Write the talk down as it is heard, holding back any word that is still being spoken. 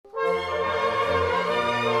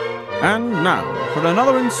And now for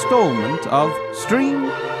another installment of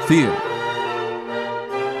Stream Theory.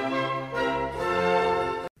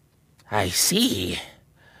 I see.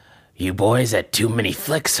 You boys at Too Many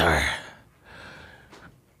Flicks are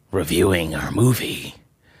reviewing our movie.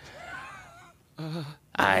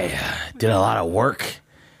 I did a lot of work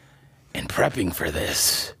in prepping for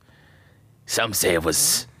this. Some say it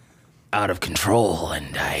was out of control,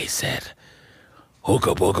 and I said,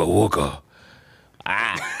 "Hooka booka wooka."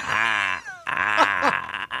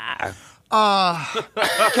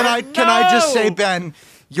 Can I just say, Ben,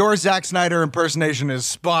 your Zack Snyder impersonation is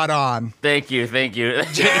spot on. Thank you. Thank you.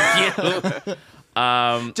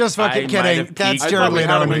 Just fucking kidding. That's Jared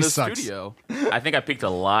Leto and he sucks. Studio. I think I peaked a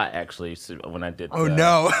lot, actually, when I did Oh,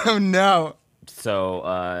 no. Oh, no.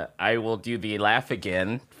 So I will do the laugh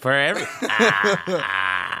again for every...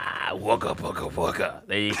 Wooka, wooka, wooka.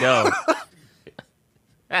 There you go.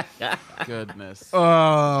 Goodness. This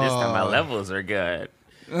time my levels are good.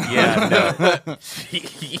 Yeah, no.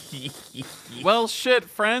 Well, shit,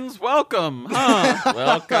 friends. Welcome. Huh?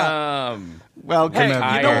 Welcome. Welcome, Hey, you know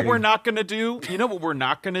everybody. what we're not going to do? You know what we're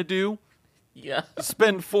not going to do? Yeah.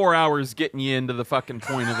 Spend 4 hours getting you into the fucking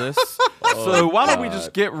point of this. So why don't we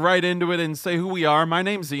just get right into it and say who we are? My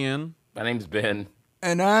name's Ian. My name's Ben.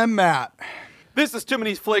 And I'm Matt. This is Too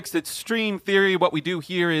Many Flicks. It's Stream Theory. What we do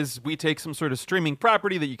here is we take some sort of streaming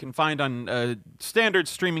property that you can find on a standard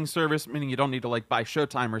streaming service, meaning you don't need to like buy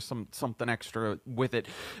Showtime or something extra with it.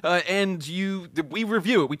 And we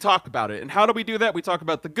review it. We talk about it. And how do we do that? We talk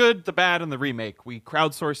about the good, the bad, and the remake. We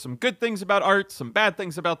crowdsource some good things about art, some bad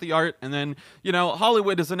things about the art, and then, you know,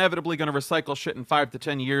 Hollywood is inevitably going to recycle shit in 5 to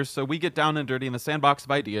 10 years, so we get down and dirty in the sandbox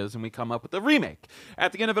of ideas and we come up with a remake.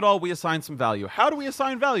 At the end of it all, we assign some value. How do we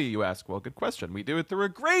assign value, you ask? Well, good question. We do it through a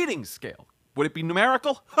grading scale. Would it be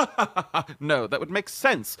numerical? No, that would make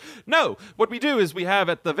sense. No, what we do is we have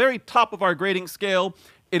at the very top of our grading scale,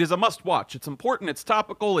 it is a must-watch. It's important, it's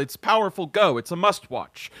topical, it's powerful, go. It's a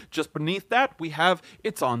must-watch. Just beneath that, we have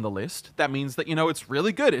it's on the list. That means that, you know, it's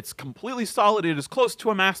really good. It's completely solid. It is close to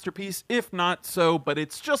a masterpiece, if not so, but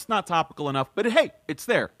it's just not topical enough. But hey, it's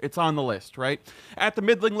there. It's on the list, right? At the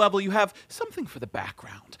middling level, you have something for the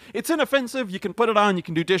background. It's inoffensive. You can put it on. You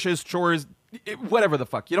can do dishes, chores, whatever the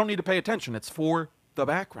fuck. You don't need to pay attention. It's for the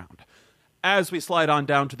background. As we slide on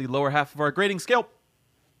down to the lower half of our grading scale,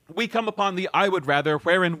 we come upon the I would rather,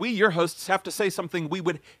 wherein we, your hosts, have to say something we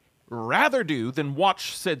would rather do than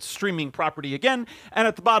watch said streaming property again. And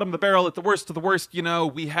at the bottom of the barrel, at the worst of the worst, you know,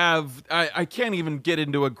 we have, I can't even get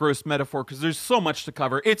into a gross metaphor because there's so much to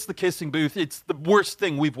cover. It's the kissing booth. It's the worst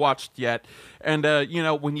thing we've watched yet. And, you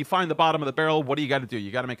know, when you find the bottom of the barrel, what do you got to do?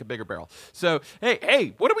 You got to make a bigger barrel. So,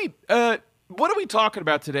 hey, what are we talking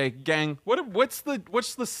about today, gang? What's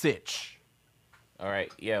the sitch? All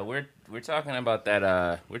right. Yeah, we're talking about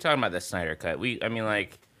that. We're talking about the Snyder Cut. We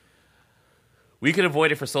could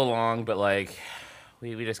avoid it for so long, but like,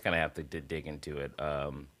 we just kind of have to dig into it.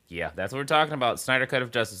 Yeah, that's what we're talking about. Snyder Cut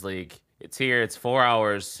of Justice League. It's here. It's 4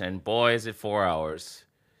 hours, and boy, is it 4 hours.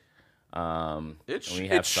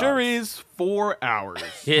 It sure is 4 hours.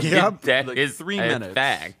 Yep. That Like is 3 a minutes.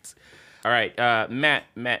 fact. All right, Matt,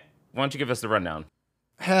 why don't you give us the rundown?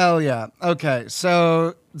 Hell yeah. Okay,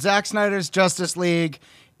 so Zack Snyder's Justice League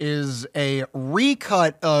is a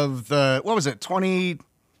recut of the, what was it,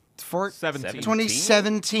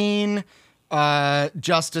 2017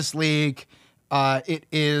 Justice League. It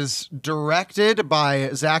is directed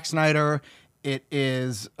by Zack Snyder. It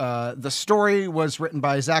is, the story was written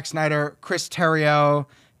by Zack Snyder, Chris Terrio,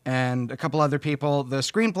 and a couple other people. The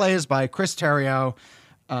screenplay is by Chris Terrio.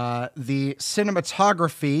 The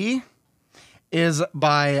cinematography is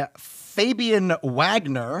by Fabian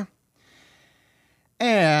Wagner.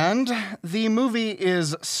 And the movie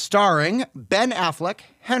is starring Ben Affleck,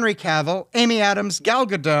 Henry Cavill, Amy Adams, Gal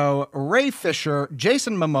Gadot, Ray Fisher,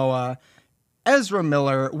 Jason Momoa, Ezra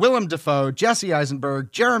Miller, Willem Dafoe, Jesse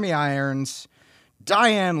Eisenberg, Jeremy Irons,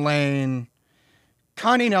 Diane Lane,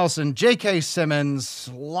 Connie Nelson, J.K. Simmons,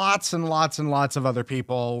 lots and lots and lots of other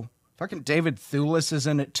people. Fucking David Thewlis is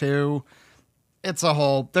in it too.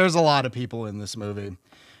 There's a lot of people in this movie.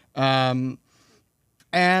 And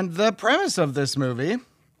the premise of this movie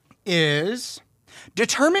is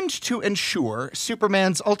determined to ensure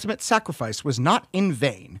Superman's ultimate sacrifice was not in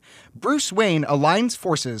vain. Bruce Wayne aligns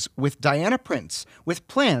forces with Diana Prince with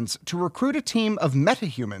plans to recruit a team of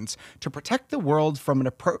metahumans to protect the world from an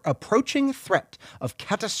approaching threat of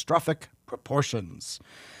catastrophic proportions.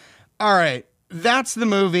 All right, that's the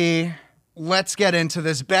movie. Let's get into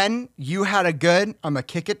this. Ben, you had a good. I'm going to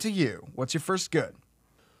kick it to you. What's your first good?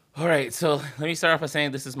 All right, so let me start off by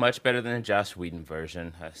saying this is much better than the Joss Whedon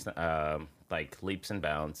version. Like leaps and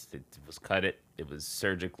bounds. It was cut. It was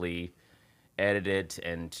surgically edited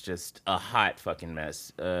and just a hot fucking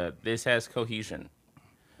mess. This has cohesion.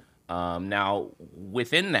 Now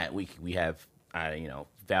within that, we have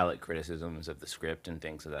valid criticisms of the script and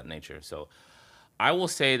things of that nature. So I will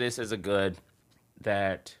say this as a good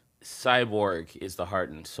that Cyborg is the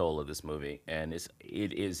heart and soul of this movie, and it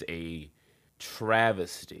is a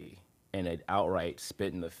travesty and an outright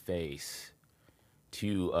spit in the face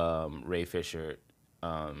to Ray Fisher,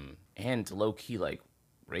 and low key like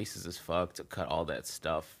racist as fuck to cut all that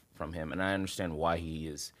stuff from him. And I understand why he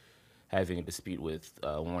is having a dispute with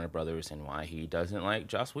Warner Brothers and why he doesn't like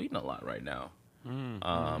Joss Whedon a lot right now,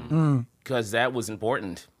 because that was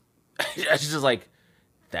important. It's just like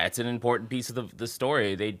that's an important piece of the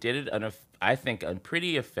story. They did it, I think,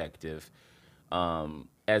 pretty effective,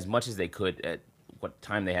 as much as they could at what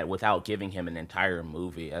time they had without giving him an entire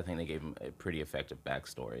movie. I think they gave him a pretty effective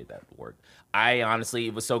backstory that worked. I honestly,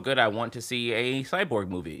 it was so good, I want to see a Cyborg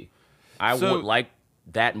movie. I would like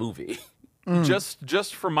that movie.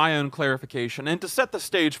 Just for my own clarification and to set the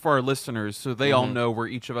stage for our listeners so they all know where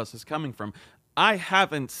each of us is coming from, I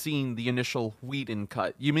haven't seen the initial Whedon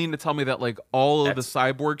cut. You mean to tell me that like all of the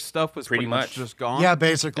Cyborg stuff was pretty much just gone? Yeah,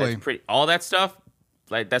 basically. All that stuff,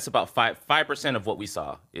 like that's about 5% of what we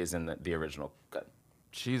saw is in the original cut.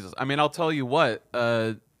 Jesus. I mean, I'll tell you what,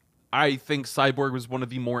 I think Cyborg was one of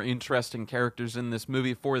the more interesting characters in this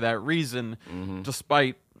movie for that reason,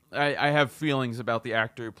 despite I have feelings about the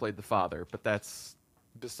actor who played the father, but that's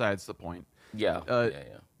besides the point. Yeah.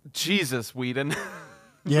 Jesus, Whedon.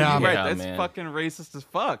 Yeah, right. Yeah, That's man. fucking racist as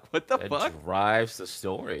fuck. What the fuck? It drives the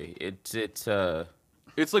story.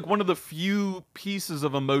 It's like one of the few pieces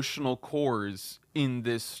of emotional cores in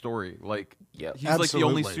this story. Like, Yep. he's like the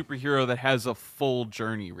only Absolutely. superhero that has a full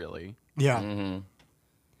journey, really. Yeah. And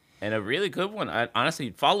a really good one.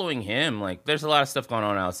 Honestly, following him, like, there's a lot of stuff going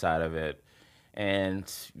on outside of it. And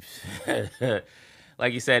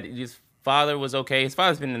like you said, his father was okay. His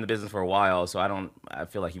father's been in the business for a while, so I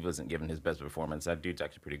feel like he wasn't giving his best performance. That dude's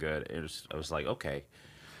actually pretty good. I was like, okay.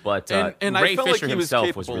 But And I Ray felt Fisher like he was himself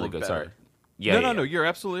capable was really of good. better. Sorry. Yeah, No, you're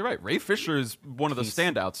absolutely right. Ray Fisher is one of the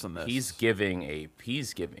standouts in this. He's giving a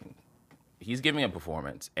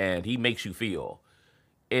performance, and he makes you feel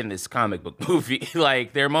in this comic book movie.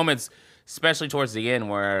 Like, there are moments, especially towards the end,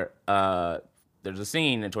 where there's a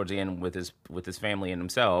scene towards the end with his family and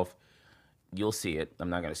himself. You'll see it. I'm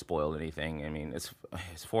not going to spoil anything. I mean, it's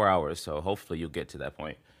 4 hours, so hopefully you'll get to that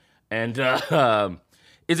point. And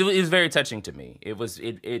it's very touching to me. It was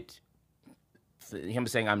him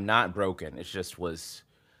saying, "I'm not broken." It just was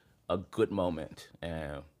a good moment,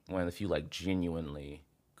 one of the few like genuinely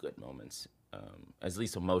good moments, at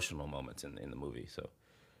least emotional moments in the movie. So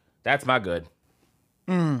that's my good.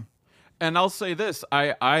 And I'll say this,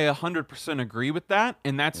 I 100% agree with that,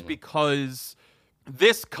 and that's because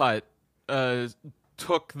this cut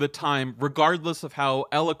took the time, regardless of how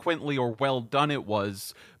eloquently or well done it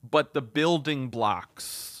was, but the building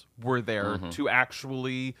blocks were there to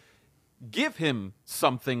actually give him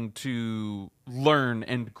something to learn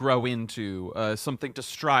and grow into, something to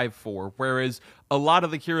strive for, whereas a lot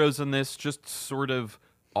of the heroes in this just sort of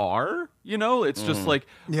are, it's just like,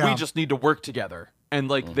 Yeah. we just need to work together. And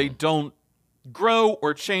like, they don't grow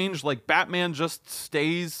or change. Like, Batman just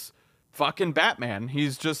stays fucking Batman.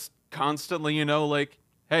 He's just constantly, like,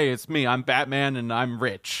 hey, it's me. I'm Batman and I'm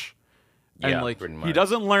rich. And Yeah, like, pretty he much.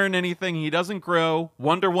 doesn't learn anything. He doesn't grow.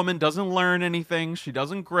 Wonder Woman doesn't learn anything. She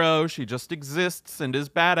doesn't grow. She just exists and is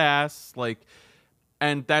badass. Like,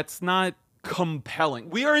 and that's not compelling.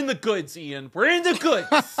 We are in the goods, Ian. We're in the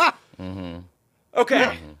goods.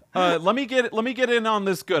 Okay. Let me get in on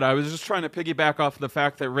this good. I was just trying to piggyback off the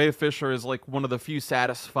fact that Ray Fisher is like one of the few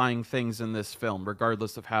satisfying things in this film,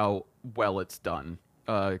 regardless of how well it's done.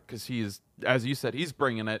 Because he is, as you said, he's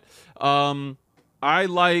bringing it. I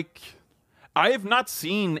have not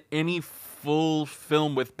seen any full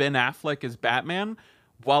film with Ben Affleck as Batman.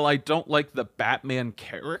 While I don't like the Batman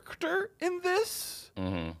character in this,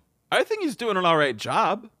 I think he's doing an all right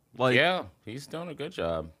job. Like, Yeah, he's doing a good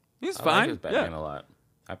job. he's I fine. like his Batman a lot.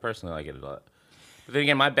 I personally like it a lot. But then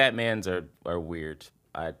again, my Batmans are weird.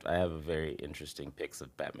 I have a very interesting picks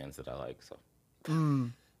of Batmans that I like. So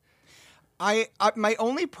I my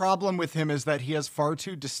only problem with him is that he has far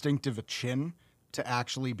too distinctive a chin to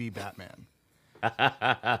actually be Batman.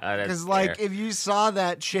 Because like, if you saw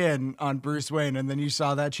that chin on Bruce Wayne and then you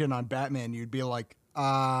saw that chin on Batman, you'd be like,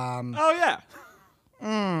 Oh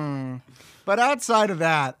yeah. But outside of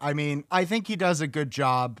that, I mean, I think he does a good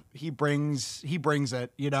job. He brings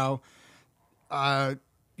it,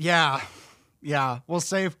 Yeah. We'll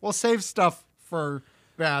save stuff for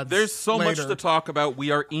bad. There's so much later. to talk about.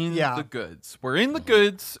 We are in the goods. We're in the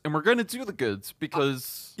goods, and we're going to do the goods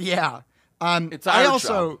because Yeah. it's our I job.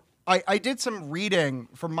 also I did some reading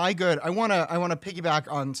for my good. I wanna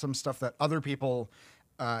piggyback on some stuff that other people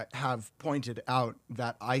have pointed out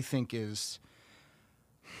that I think is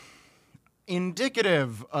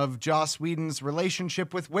indicative of Joss Whedon's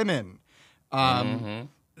relationship with women.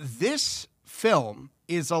 This film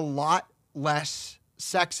is a lot less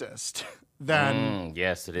sexist than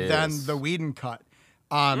Yes, it is. than the Whedon cut.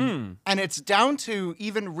 And it's down to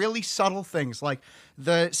even really subtle things like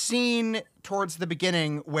the scene towards the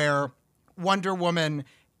beginning where Wonder Woman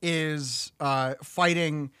is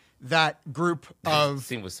fighting that group of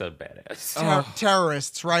scene was so badass.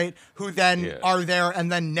 terrorists, right? Who then Yeah. are there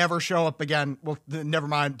and then never show up again. Well, never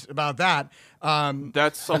mind about that.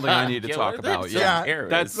 that's something I need to Yeah, talk what- about. that's Yeah,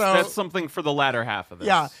 terrorists. that's So- that's something for the latter half of this.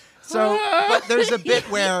 Yeah. So, but there's a bit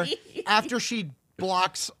where after she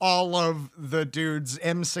blocks all of the dude's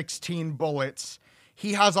M16 bullets,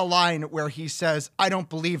 he has a line where he says, "I don't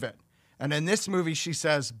believe it." And in this movie, she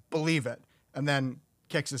says, "Believe it," and then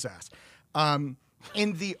kicks his ass.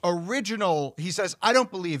 In the original, he says, "I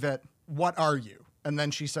don't believe it. What are you?" And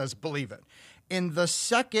then she says, "Believe it." In the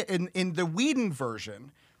second, in the Whedon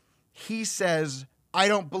version, he says, "I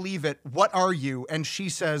don't believe it. What are you?" And she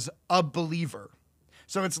says, "A believer."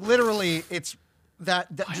 So it's literally, it's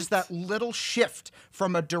that just that little shift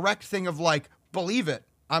from a direct thing of like, "Believe it,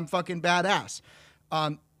 I'm fucking badass."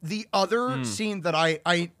 The other scene that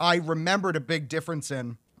I remembered a big difference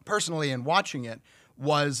in personally in watching it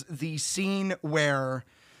was the scene where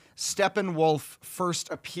Steppenwolf first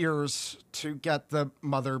appears to get the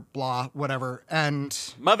mother blah whatever and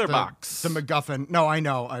Mother the, box. the MacGuffin. No, I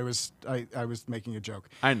know. I was making a joke.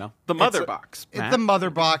 I know the mother It's box. It's Matt. the mother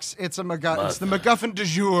box. It's a It's the MacGuffin du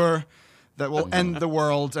jour that will end the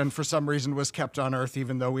world, and for some reason was kept on Earth,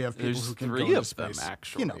 even though we have people There's who can three go into of them, space.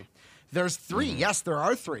 actually. You know, there's three. Yes, there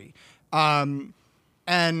are three.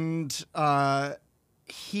 And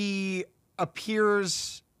he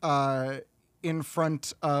appears in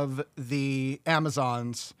front of the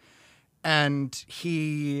Amazons, and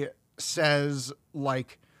he says,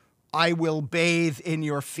 like, "I will bathe in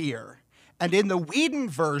your fear." And in the Whedon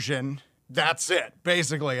version, that's it,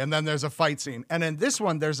 basically. And then there's a fight scene. And in this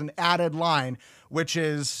one, there's an added line, which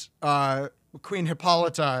is Queen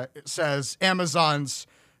Hippolyta says, "Amazons,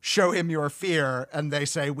 show him your fear." And they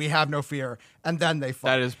say, "We have no fear." And then they fight.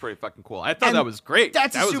 That is pretty fucking cool. I thought And that was great.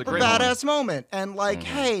 That's that a was super great moment. badass moment. And like,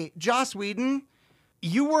 hey, Joss Whedon,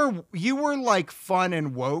 you were like fun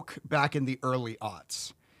and woke back in the early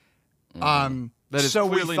aughts. That is so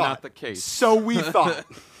we clearly thought. not the case. So we thought.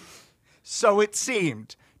 So it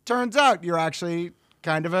seemed. Turns out you're actually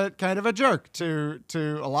kind of a jerk to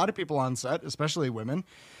a lot of people on set, especially women.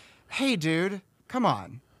 Hey, dude, come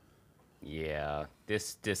on. Yeah,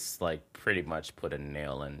 this like pretty much put a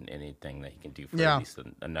nail in anything that he can do for Yeah. at least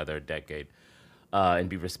another decade, and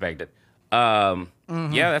be respected. Yeah,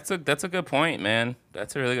 that's a good point, man.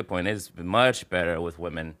 That's a really good point. It's much better with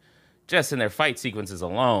women, just in their fight sequences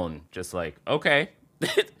alone. Just like, okay,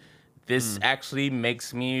 this actually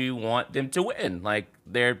makes me want them to win. Like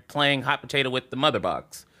they're playing hot potato with the mother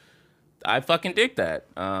box. I fucking dig that.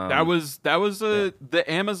 That was the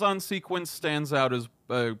Amazon sequence stands out as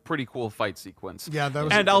a pretty cool fight sequence. Yeah, that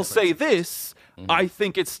was a And cool I'll fight say this, I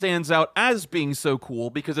think it stands out as being so cool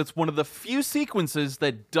because it's one of the few sequences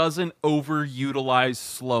that doesn't overutilize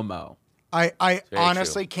slow-mo. I very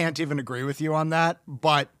honestly can't even agree with you on that,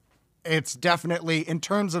 but it's definitely, in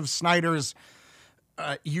terms of Snyder's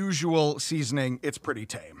usual seasoning, it's pretty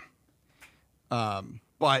tame.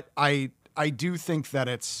 But I do think that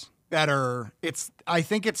it's better. I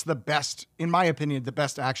think it's the best, in my opinion, the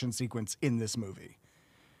best action sequence in this movie.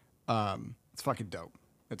 It's fucking dope.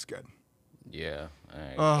 It's good. Yeah.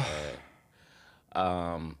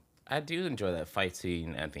 I do enjoy that fight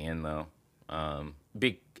scene at the end, though.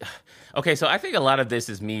 Okay, so I think a lot of this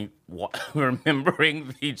is me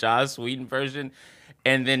remembering the Joss Whedon version,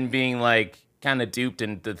 and then being like kind of duped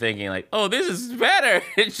into thinking like, "Oh, this is better."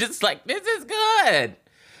 It's just like this is good.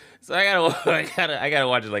 So I gotta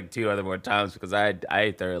watch it like 2 other more times because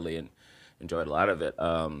I thoroughly enjoyed a lot of it.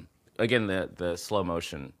 Again, the slow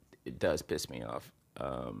motion, it does piss me off.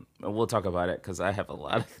 And we'll talk about it because I have a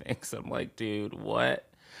lot of things. I'm like, dude, what?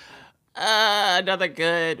 Another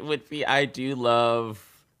good would be, I do love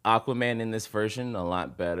Aquaman in this version a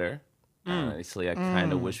lot better. Honestly, I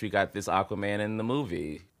kind of wish we got this Aquaman in the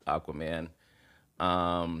movie Aquaman.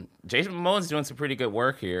 Jason Momoa's doing some pretty good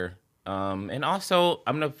work here. And also,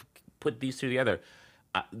 I'm going to put these two together.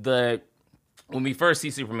 The when we first see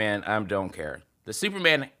Superman, I don't care. The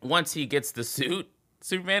Superman, once he gets the suit,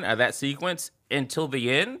 Superman, that sequence, until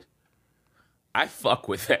the end, I fuck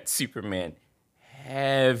with that Superman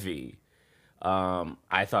heavy.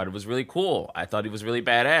 I thought it was really cool. I thought he was really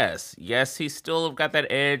badass. Yes, he's still got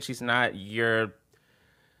that edge. He's not your...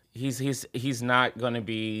 He's not gonna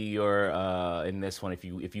be your in this one if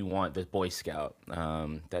you want the Boy Scout.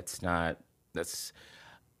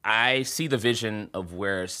 I see the vision of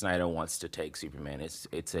where Snyder wants to take Superman.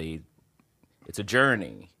 It's a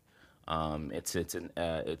journey. It's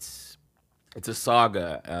a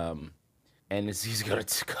saga. And he's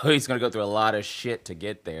gonna go through a lot of shit to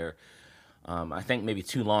get there. I think maybe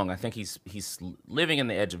too long. I think he's living in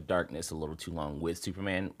the edge of darkness a little too long with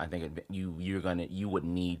Superman. I think you would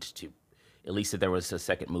need to, at least if there was a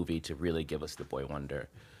second movie, to really give us the Boy Wonder.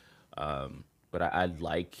 But I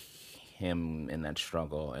like him in that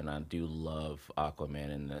struggle, and I do love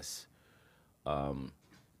Aquaman in this,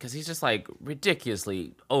 because he's just like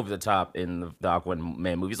ridiculously over the top in the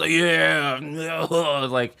Aquaman movies. Like, yeah,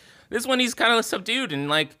 like this one he's kind of subdued, and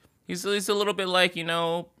like he's a little bit like,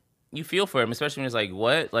 you feel for him, especially when it's like,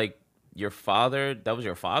 what, like your father? That was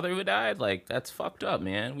your father who died? Like, that's fucked up,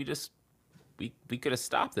 man. We could have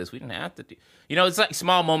stopped this. We didn't have to do. It's like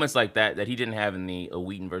small moments like that he didn't have in the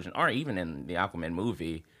Whedon version, or even in the Aquaman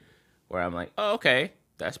movie, where I'm like, oh, okay,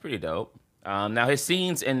 that's pretty dope. Now his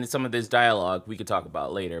scenes and some of this dialogue we could talk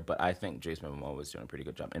about later, but I think Jason Momoa was doing a pretty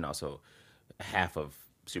good job, and also half of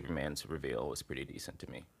Superman's reveal was pretty decent to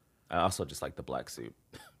me. I also just like the black suit.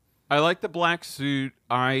 I like the black suit.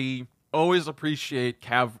 I always appreciate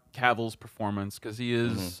Cavill's performance because he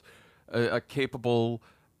is a capable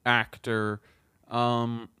actor.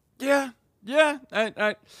 Yeah.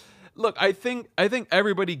 Look, I think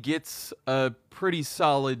everybody gets a pretty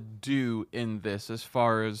solid due in this as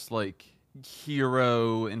far as like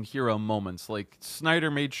hero and hero moments. Like Snyder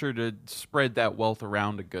made sure to spread that wealth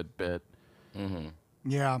around a good bit. Mm-hmm.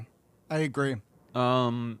 Yeah, I agree.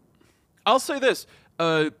 I'll say this.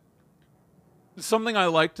 Something I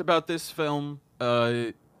liked about this film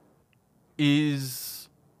is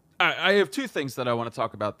I have two things that I want to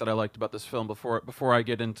talk about that I liked about this film before I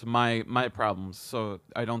get into my problems, so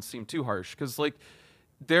I don't seem too harsh. Because like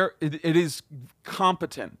it is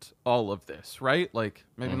competent, all of this, right? Like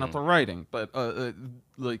maybe not the writing, but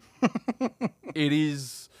like it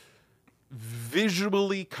is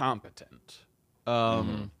visually competent.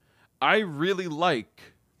 I really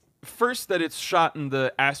like. First, that it's shot in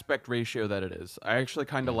the aspect ratio that it is. I actually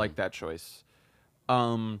kind of like that choice.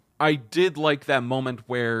 I did like that moment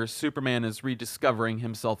where Superman is rediscovering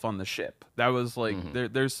himself on the ship. That was like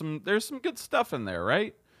there's some good stuff in there,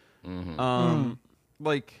 right?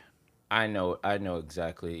 Like I know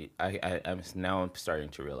exactly. I'm starting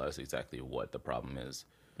to realize exactly what the problem is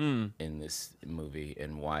in this movie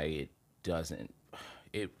and why it doesn't.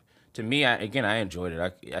 To me, I enjoyed it.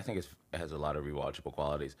 I think it has a lot of rewatchable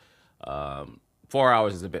qualities. 4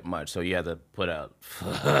 hours is a bit much, so you have to put out,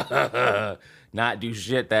 not do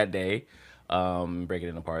shit that day, break it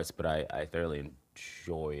into parts. But I thoroughly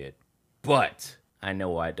enjoy it. But I know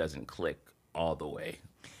why it doesn't click all the way.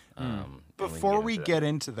 Before we get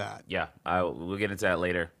into that, yeah, we'll get into that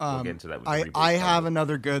later. We'll get into that. I have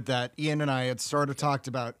another good that Ian and I had sort of talked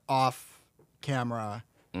about off camera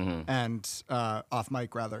and off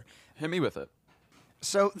mic rather. hit me with it.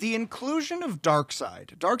 So the inclusion of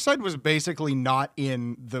Darkseid was basically not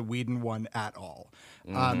in the Whedon one at all.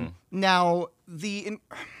 Now,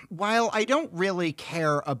 while I don't really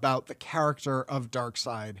care about the character of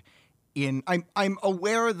Darkseid, I'm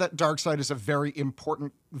aware that Darkseid is a very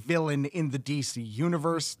important villain in the DC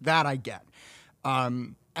universe. That I get,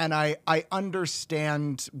 and I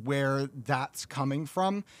understand where that's coming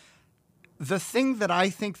from. The thing that I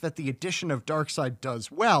think that the addition of Darkseid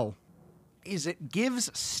does well is it gives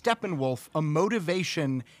Steppenwolf a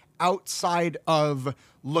motivation outside of,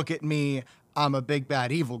 look at me, I'm a big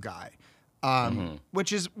bad evil guy.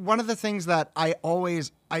 Which is one of the things that I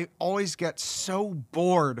always get so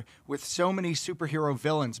bored with so many superhero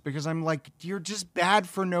villains, because I'm like, you're just bad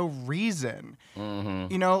for no reason.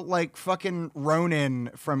 You know, like fucking Ronan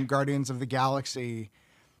from Guardians of the Galaxy.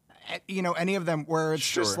 You know, any of them where it's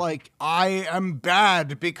just like, I am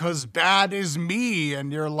bad because bad is me.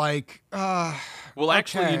 And you're like, well,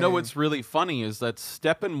 actually, you know what's really funny is that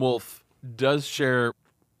Steppenwolf does share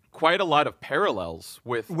quite a lot of parallels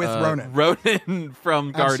with Ronan. Ronan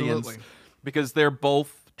from Guardians. Absolutely. Because they're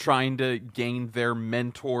both trying to gain their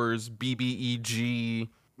mentor's BBEG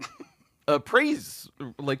praise,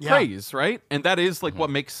 right? And that is like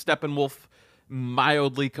what makes Steppenwolf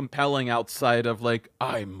mildly compelling outside of like,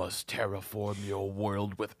 I must terraform your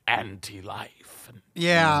world with anti-life.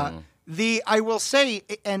 Yeah. I will say,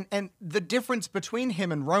 and the difference between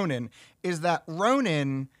him and Ronan is that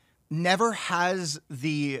Ronan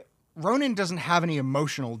doesn't have any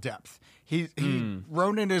emotional depth.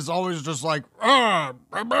 Ronan is always just like, rah,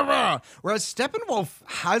 rah, rah, rah. Whereas Steppenwolf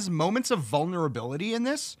has moments of vulnerability in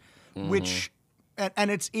this, which, and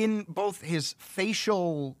it's in both his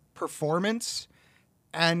facial performance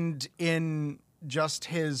and in just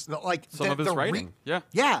his some of his writing.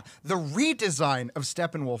 The redesign of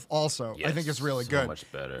Steppenwolf also I think is really good. So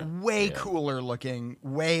much better. Way cooler looking,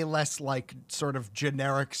 way less like sort of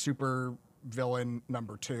generic super villain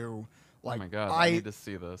number 2. Like, oh my god, I need to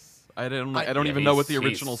see this. I don't even know what the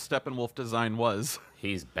original Steppenwolf design was.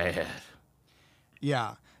 He's bad.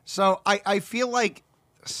 Yeah. So I feel like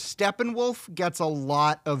Steppenwolf gets a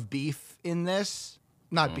lot of beef in this.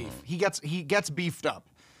 Not beef. He gets beefed up.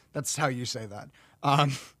 That's how you say that.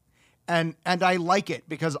 And I like it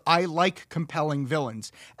because I like compelling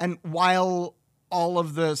villains. And while all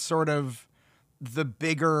of the sort of the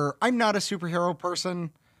bigger, I'm not a superhero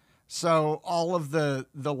person, so all of the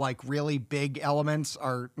like really big elements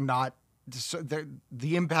are not,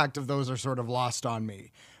 the impact of those are sort of lost on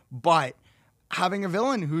me. But having a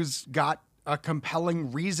villain who's got a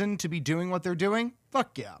compelling reason to be doing what they're doing,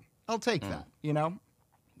 fuck yeah, I'll take that, you know?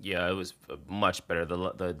 Yeah, it was much better.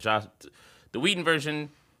 The Whedon version,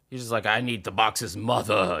 he's just like, I need the box's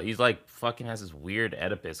mother. He's like, fucking has this weird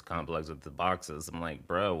Oedipus complex with the boxes. I'm like,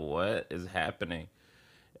 bro, what is happening?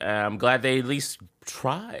 I'm glad they at least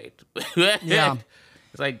tried. Yeah.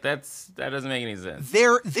 It's like, that doesn't make any sense.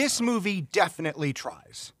 This movie definitely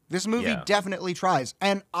tries. This movie definitely tries.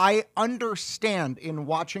 And I understand in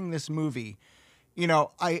watching this movie, you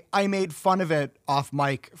know, I made fun of it off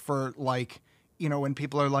mic for like, you know, when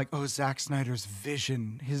people are like, oh, Zack Snyder's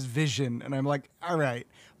his vision. And I'm like, all right.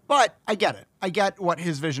 But I get it. I get what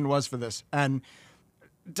his vision was for this. And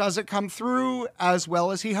does it come through as well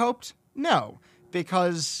as he hoped? No.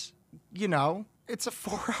 Because, you know, it's a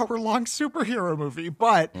 4-hour-long superhero movie.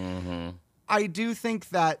 But I do think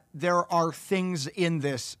that there are things in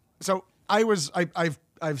this. So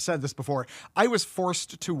I've said this before. I was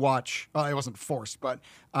forced to watch, well, I wasn't forced, but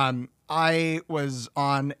I was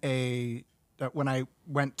on when I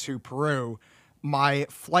went to Peru, my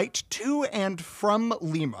flight to and from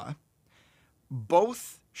Lima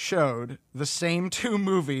both showed the same 2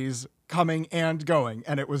 movies coming and going,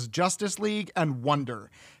 and it was Justice League and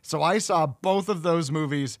Wonder. So I saw both of those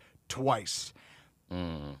movies twice.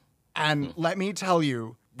 And let me tell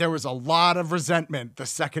you, there was a lot of resentment the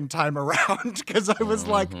second time around because I was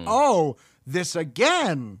like, oh, this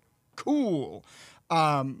again. Cool.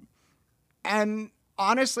 And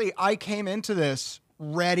honestly, I came into this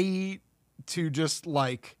ready to just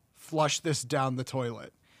like flush this down the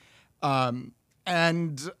toilet. And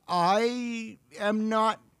I am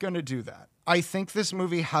not going to do that. I think this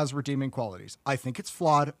movie has redeeming qualities. I think it's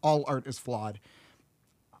flawed. All art is flawed.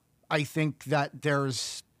 I think that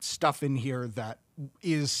there's stuff in here that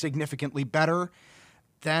is significantly better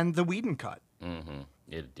than the Whedon cut.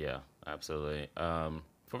 Yeah, absolutely.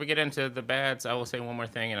 Before we get into the bads, I will say one more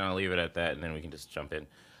thing, and I'll leave it at that, and then we can just jump in.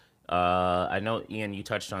 I know, Ian, you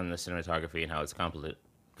touched on the cinematography and how it's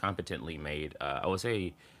competently made. I would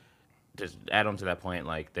say, just add on to that point,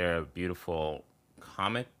 like, there are beautiful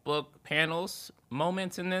comic book panels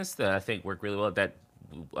moments in this that I think work really well, that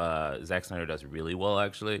Zack Snyder does really well,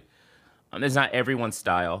 actually. It's not everyone's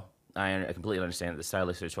style. I completely understand the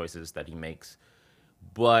stylistic choices that he makes,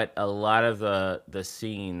 but a lot of the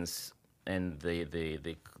scenes and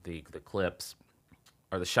the clips,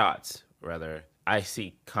 or the shots rather, I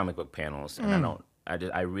see comic book panels, and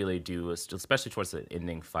I really do, especially towards the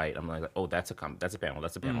ending fight. I'm like, oh, that's a panel, that's a panel,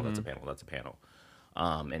 that's a panel, that's a panel,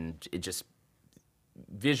 and it just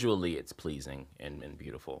visually it's pleasing and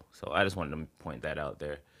beautiful. So I just wanted to point that out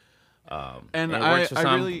there. And it works for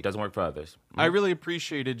some, it doesn't work for others. I really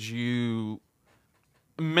appreciated you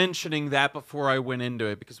mentioning that before I went into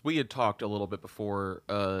it, because we had talked a little bit before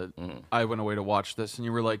I went away to watch this, and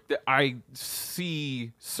you were like, I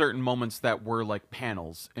see certain moments that were like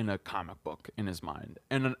panels in a comic book in his mind.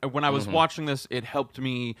 And when I was watching this, it helped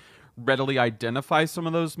me readily identify some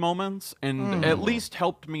of those moments, and at least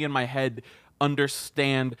helped me in my head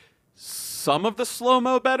understand some of the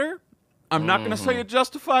slow-mo better. I'm not going to say it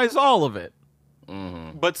justifies all of it,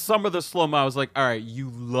 but some of the slow-mo, I was like, all right,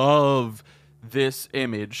 you love this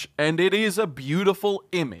image, and it is a beautiful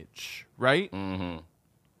image, right?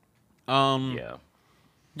 Yeah.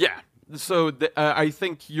 So I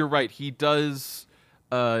think you're right. He does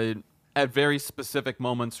at very specific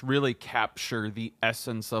moments really capture the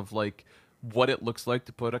essence of like what it looks like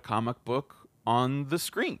to put a comic book on the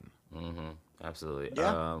screen. Absolutely.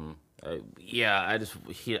 Yeah. I just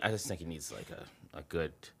think he needs like a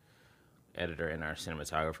good editor and our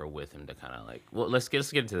cinematographer with him to kind of like, well, let's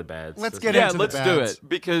get into the bads. Let's get Yeah, into the let's do bads. it,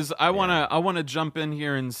 because I wanna jump in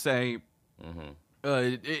here and say,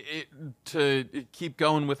 to keep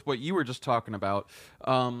going with what you were just talking about,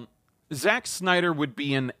 Zack Snyder would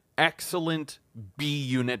be an excellent B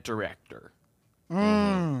unit director.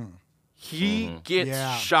 He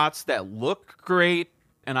gets shots that look great,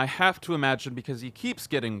 and I have to imagine, because he keeps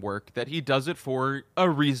getting work, that he does it for a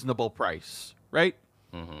reasonable price, right?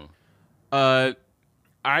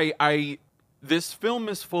 This film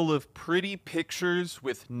is full of pretty pictures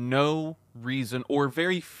with no reason or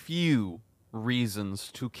very few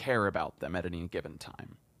reasons to care about them at any given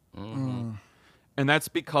time. And that's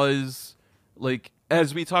because, like,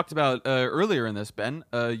 as we talked about earlier in this, Ben,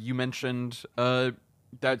 you mentioned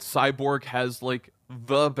that Cyborg has, like,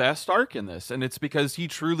 the best arc in this, and it's because he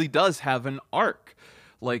truly does have an arc.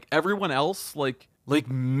 Like, everyone else, like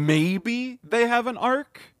maybe they have an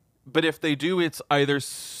arc, but if they do, it's either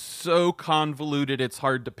so convoluted it's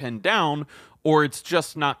hard to pin down, or it's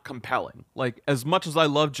just not compelling. Like, as much as I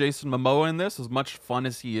love Jason Momoa in this, as much fun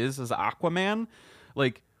as he is as Aquaman,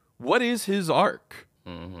 like, what is his arc?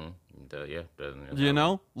 You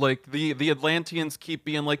know, like the Atlanteans keep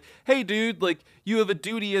being like, "Hey, dude, like you have a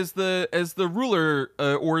duty as the ruler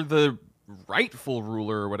or the rightful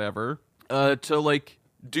ruler or whatever to like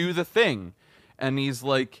do the thing," and he's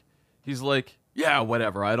like, "Yeah,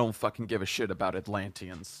 whatever. I don't fucking give a shit about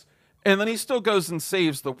Atlanteans." And then he still goes and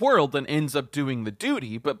saves the world and ends up doing the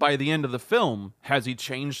duty. But by the end of the film, has he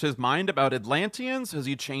changed his mind about Atlanteans? Has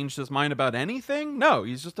he changed his mind about anything? No,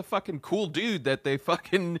 he's just a fucking cool dude that they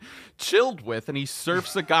fucking chilled with, and he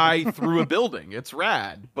surfs a guy through a building. It's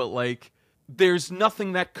rad. But, like, there's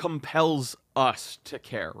nothing that compels us to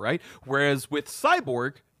care, right? Whereas with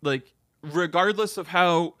Cyborg, like, regardless of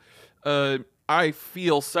how I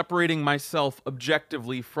feel separating myself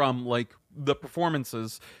objectively from, like, the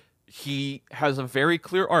performances, he has a very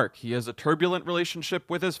clear arc. He has a turbulent relationship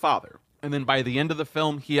with his father. And then by the end of the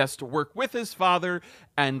film, he has to work with his father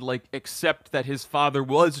and, like, accept that his father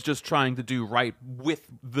was just trying to do right with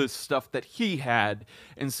the stuff that he had,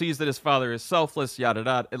 and sees that his father is selfless, yada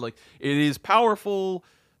yada. And, like, it is powerful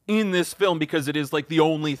in this film because it is, like, the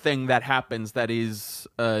only thing that happens that is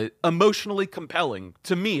emotionally compelling,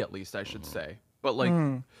 to me at least, I should say. But, like,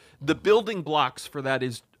 the building blocks for that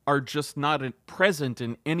are just not present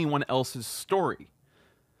in anyone else's story.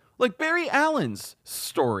 Like Barry Allen's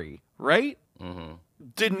story, right?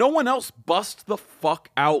 Did no one else bust the fuck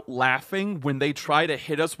out laughing when they try to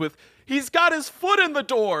hit us with, "He's got his foot in the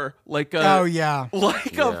door"? Like a,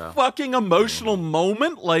 a fucking emotional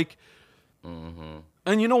moment. Like, and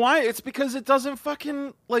you know why? It's because it doesn't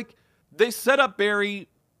fucking, like, they set up Barry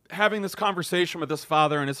having this conversation with his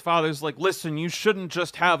father, and his father's like, "Listen, you shouldn't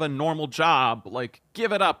just have a normal job. Like,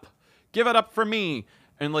 give it up for me."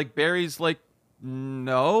 And, like, Barry's like,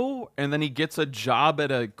 "No." And then he gets a job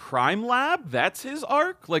at a crime lab. That's his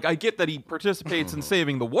arc. Like, I get that he participates in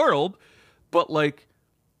saving the world, but, like,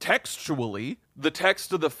 textually, the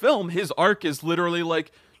text of the film, his arc is literally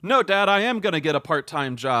like, "No, Dad, I am gonna get a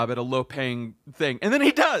part-time job at a low-paying thing," and then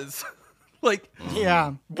he does. Like,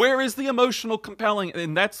 yeah, where is the emotional compelling?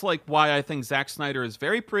 And that's, like, why I think Zack Snyder is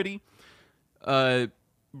very pretty, or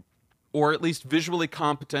at least visually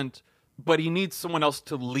competent, but he needs someone else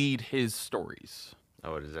to lead his stories.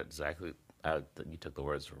 Oh, is that exactly? You took the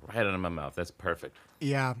words right out of my mouth. That's perfect.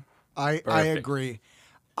 Yeah, I agree.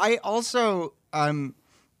 I also,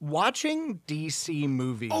 watching DC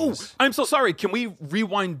movies. Oh, I'm so sorry. Can we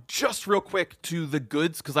rewind just real quick to the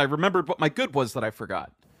goods? Because I remembered what my good was that I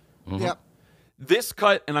forgot. Yep. This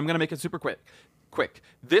cut, and I'm going to make it super quick.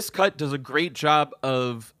 This cut does a great job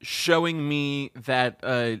of showing me that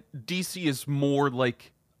DC is more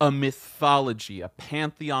like a mythology, a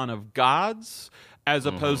pantheon of gods, as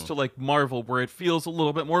opposed to, like, Marvel, where it feels a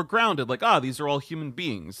little bit more grounded. Like, these are all human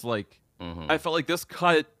beings. Like, I felt like this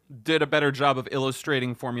cut did a better job of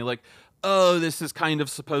illustrating for me, like, oh, this is kind of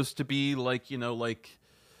supposed to be, like, you know, like,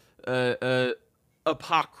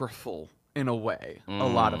 apocryphal in a way, a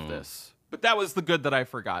lot of this. But that was the good that I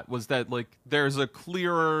forgot, was that, like, there's a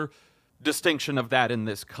clearer distinction of that in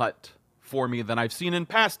this cut for me than I've seen in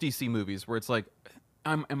past DC movies, where it's like,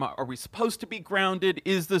 are we supposed to be grounded?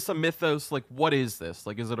 Is this a mythos? Like, what is this?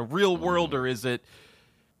 Like, is it a real world, or is it,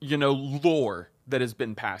 you know, lore that has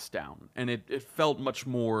been passed down? And it felt much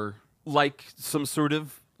more like some sort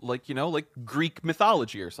of, like, you know, like Greek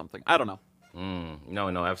mythology or something. I don't know.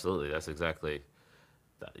 No, absolutely. That's exactly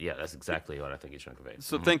what I think he's trying to convey.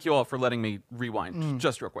 So thank you all for letting me rewind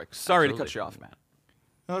just real quick. Sorry to cut you off, Matt.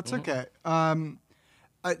 No, it's okay.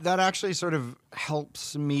 That actually sort of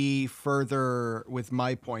helps me further with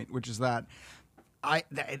my point, which is that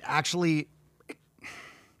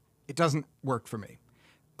it doesn't work for me.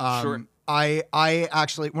 Sure. I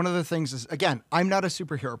actually, one of the things is, again, I'm not a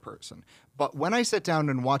superhero person, but when I sit down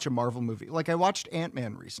and watch a Marvel movie, like I watched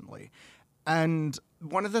Ant-Man recently, and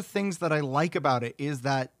one of the things that I like about it is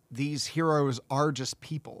that these heroes are just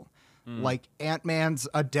people. Like Ant-Man's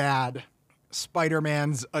a dad,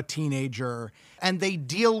 Spider-Man's a teenager, and they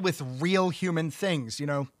deal with real human things. You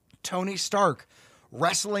know, Tony Stark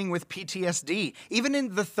wrestling with PTSD. Even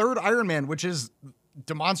in the third Iron Man, which is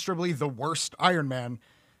demonstrably the worst Iron Man,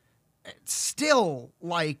 still,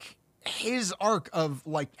 like, his arc of,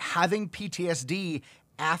 like, having PTSD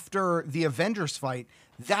after the Avengers fight,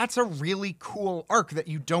 that's a really cool arc that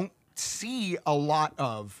you don't see a lot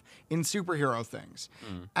of in superhero things.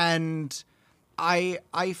 And I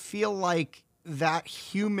feel like that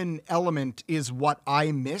human element is what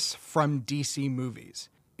I miss from DC movies.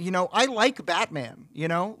 You know, I like Batman, you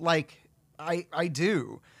know, like I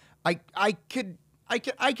do. I can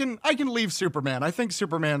leave Superman. I think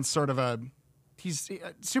Superman's sort of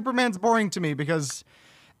Superman's boring to me because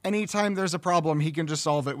anytime there's a problem, he can just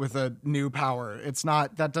solve it with a new power.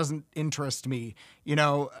 That doesn't interest me. You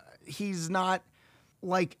know, he's not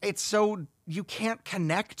like, you can't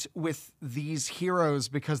connect with these heroes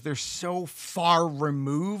because they're so far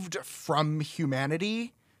removed from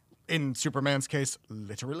humanity, in Superman's case,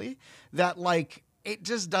 literally, that like, it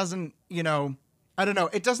just doesn't, you know, I don't know,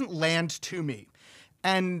 it doesn't land to me.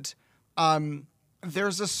 And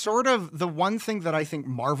there's a sort of, the one thing that I think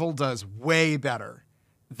Marvel does way better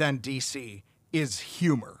than DC is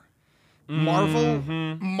humor.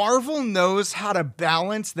 Marvel knows how to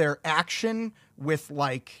balance their action with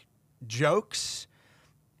like jokes,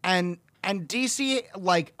 and DC,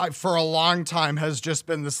 like, for a long time has just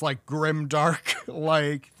been this like grim dark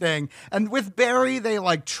like thing. And with Barry, they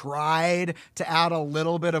like tried to add a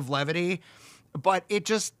little bit of levity, but it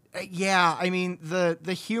just, yeah, I mean,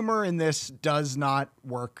 the humor in this does not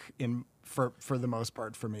work for the most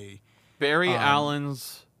part for me. Barry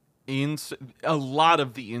Allen's a lot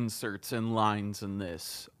of the inserts and lines in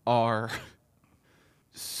this are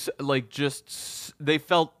like they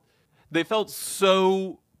felt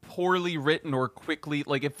so poorly written or quickly,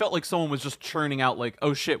 like it felt like someone was just churning out like,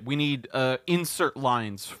 oh shit, we need insert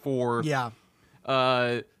lines for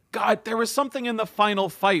God, there was something in the final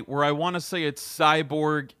fight where I want to say it's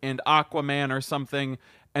Cyborg and Aquaman or something,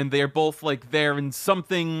 and they're both like there and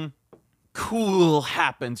something cool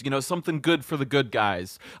happens, you know, something good for the good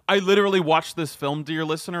guys. I literally watched this film, dear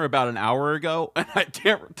listener, about an hour ago, and I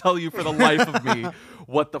can't tell you for the life of me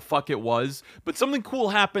what the fuck it was, but something cool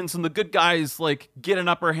happens and the good guys like get an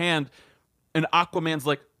upper hand, and Aquaman's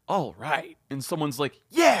like, all right, and someone's like,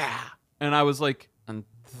 yeah, and I was like, and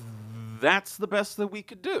that's the best that we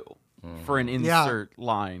could do for an insert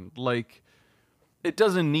line. Like, it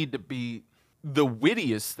doesn't need to be the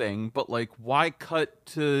wittiest thing, but like, why cut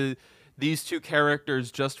to these two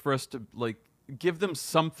characters just for us to like give them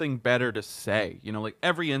something better to say? You know, like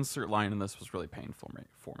every insert line in this was really painful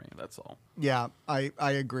for me. That's all. Yeah, I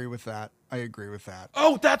agree with that.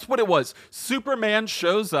 Oh, that's what it was. Superman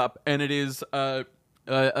shows up, and it is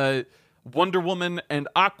Wonder Woman and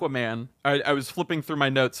Aquaman. I was flipping through my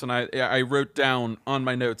notes, and I wrote down on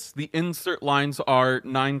my notes, the insert lines are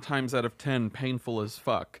 9 times out of 10 painful as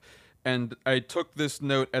fuck. And I took this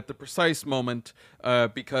note at the precise moment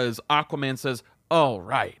because Aquaman says, all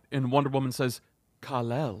right, and Wonder Woman says,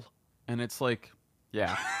 Kal-El. And it's like,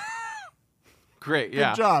 yeah. Great,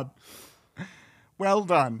 yeah. Good job. Well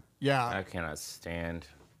done. Yeah. I cannot stand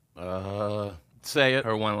say it.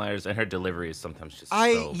 Her one-liners and her delivery is sometimes just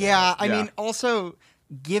I mean, also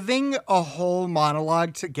giving a whole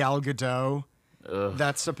monologue to Gal Gadot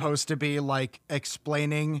that's supposed to be like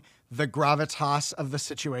explaining the gravitas of the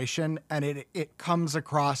situation, and it comes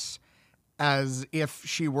across as if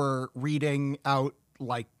she were reading out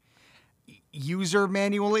like user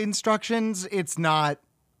manual instructions. It's not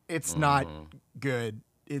good.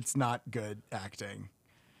 It's not good acting.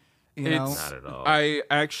 You know? Not at all. I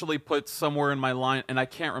actually put somewhere in my line, and I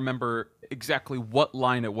can't remember exactly what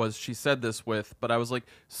line it was she said this with, but I was like,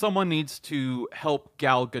 someone needs to help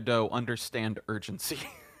Gal Gadot understand urgency.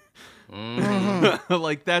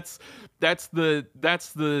 Like that's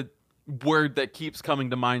the word that keeps coming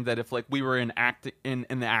to mind, that if like we were in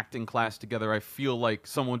the acting class together, I feel like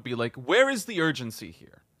someone would be like, where is the urgency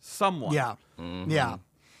here? Someone. Yeah.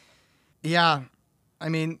 Yeah. I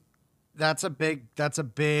mean, That's a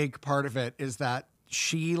big part of it, is that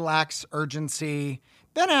she lacks urgency.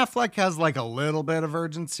 Ben Affleck has like a little bit of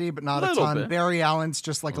urgency, but not a Little ton. bit. Barry Allen's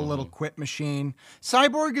just like a little quit machine.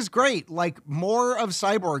 Cyborg is great. Like, more of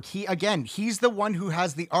Cyborg. He's the one who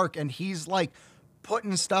has the arc, and he's like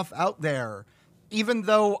putting stuff out there. Even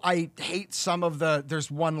though I hate some of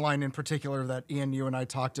there's one line in particular that Ian, you and I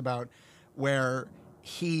talked about, where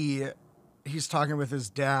he's talking with his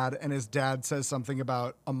dad, and his dad says something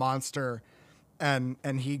about a monster, and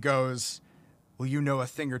he goes, well, you know a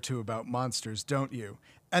thing or two about monsters, don't you?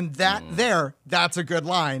 And that's a good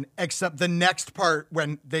line, except the next part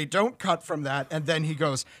when they don't cut from that, and then he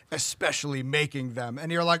goes, especially making them.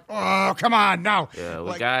 And you're like, oh, come on, no. Yeah,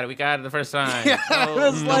 we got it the first time. Yeah, Oh,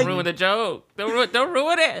 it was don't like- ruin the joke. Don't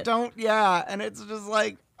ruin it. And it's just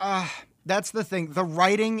like, that's the thing. The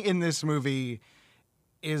writing in this movie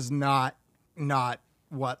is not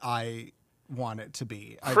what I want it to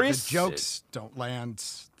be. Chris- the jokes don't land.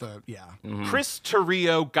 Chris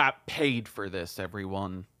Terrio got paid for this,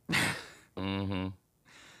 everyone.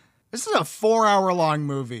 This is a 4-hour-long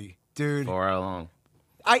movie, dude. 4 hour long.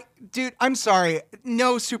 I'm sorry.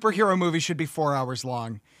 No superhero movie should be 4 hours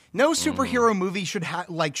long. No superhero movie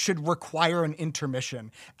should require an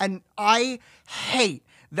intermission. And I hate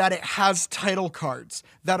that it has title cards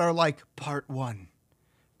that are like part 1,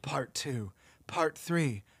 part 2, part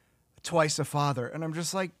 3, twice a father. And I'm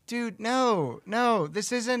just like, dude, no,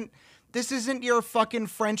 this isn't your fucking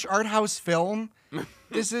French art house film.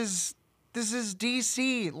 This is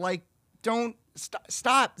DC. Like, don't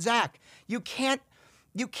stop, Zach. You can't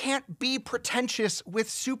be pretentious with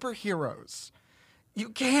superheroes. You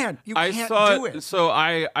can't do it. So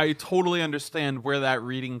I totally understand where that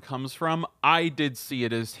reading comes from. I did see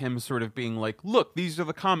it as him sort of being like, look, these are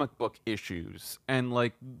the comic book issues. And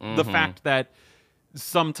like the fact that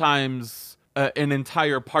sometimes an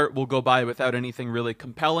entire part will go by without anything really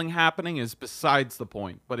compelling happening is besides the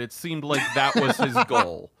point. But it seemed like that was his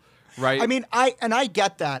goal, right? I mean, I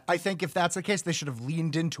get that. I think if that's the case, they should have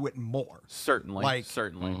leaned into it more. Certainly.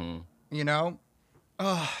 You know?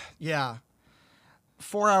 Yeah.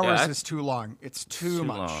 4 hours Yeah, is too long. It's too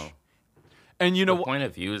much. long. And you know The what? point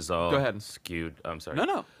of view is all Go ahead. skewed. I'm sorry.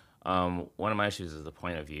 No. One of my issues is the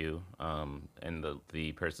point of view, and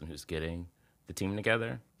the person who's getting the team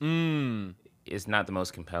together is not the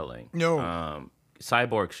most compelling. No.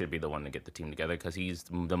 Cyborg should be the one to get the team together because he's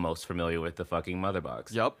the most familiar with the fucking mother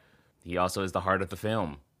box. Yep. He also is the heart of the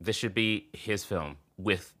film. This should be his film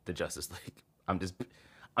with the Justice League.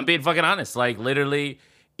 I'm being fucking honest. Like, literally,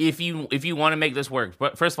 if you want to make this work,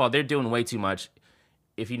 but first of all, they're doing way too much.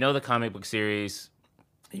 If you know the comic book series,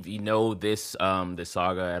 if you know this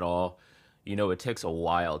saga at all, you know it takes a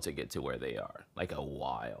while to get to where they are. Like, a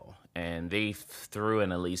while. And they threw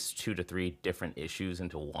in at least 2 to 3 different issues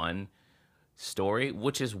into one story,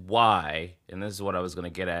 which is why, and this is what I was going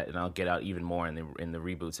to get at, and I'll get out even more in the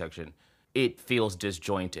reboot section, it feels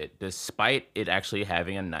disjointed, despite it actually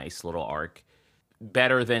having a nice little arc,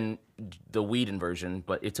 better than the Whedon version,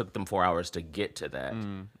 but it took them 4 hours to get to that.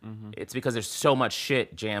 It's because there's so much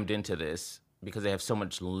shit jammed into this, because they have so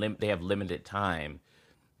much they have limited time,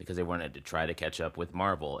 because they wanted to try to catch up with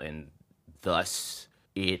Marvel, and thus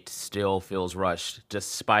it still feels rushed,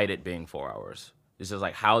 despite it being 4 hours. It's just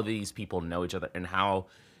like how these people know each other, and how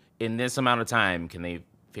in this amount of time can they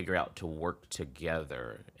figure out to work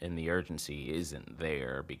together, and the urgency isn't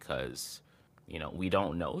there because, you know, we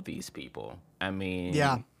don't know these people. I mean,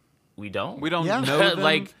 Yeah. we don't. We don't Yeah. know them.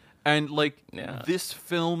 Like- and this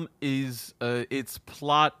film is its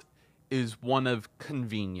plot is one of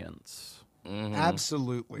convenience.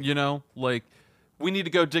 Absolutely. You know, like, we need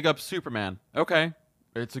to go dig up Superman. Okay.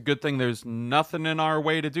 It's a good thing there's nothing in our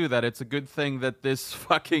way to do that. It's a good thing that this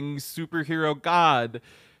fucking superhero god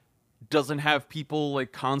doesn't have people,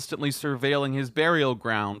 like, constantly surveilling his burial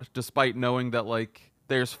ground, despite knowing that, like,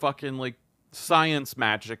 there's fucking, like, science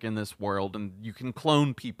magic in this world and you can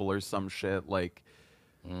clone people or some shit. Like,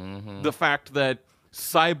 the fact that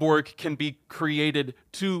Cyborg can be created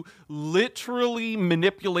to literally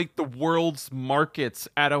manipulate the world's markets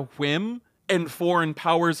at a whim, and foreign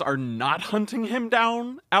powers are not hunting him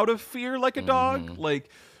down out of fear like a dog. Like,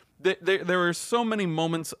 there are so many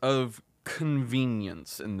moments of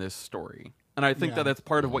convenience in this story. And I think that that's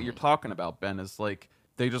part of what you're talking about, Ben, is like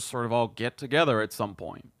they just sort of all get together at some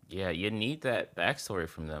point. Yeah, you need that backstory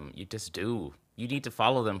from them. You just do. You need to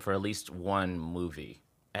follow them for at least one movie.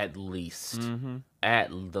 At least. At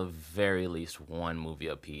the very least one movie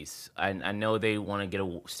apiece. I know they want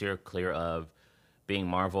to steer clear of being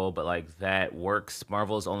Marvel, but like that works.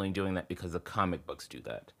 Marvel's only doing that because the comic books do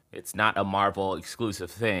that. It's not a Marvel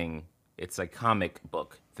exclusive thing. It's a comic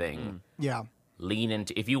book thing. Yeah. Lean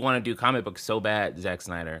into, if you want to do comic books so bad, Zack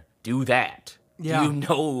Snyder, do that. Yeah. You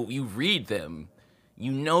know, you read them.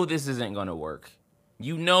 You know this isn't going to work.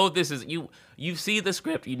 You know this is, you see the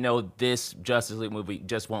script, you know this Justice League movie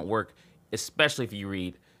just won't work, especially if you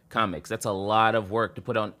read comics. That's a lot of work to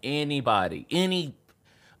put on anybody. Any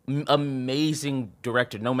amazing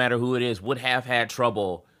director, no matter who it is, would have had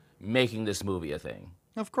trouble making this movie a thing.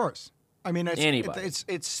 Of course. I mean, Anybody.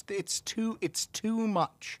 it's too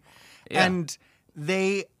much. Yeah. And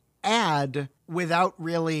they add without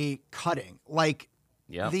really cutting. Like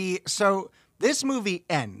Yep. so this movie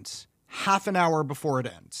ends half an hour before it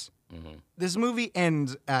ends. Mm-hmm. This movie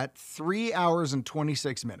ends at 3 hours and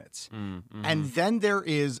 26 minutes. Mm-hmm. And then there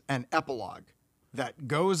is an epilogue that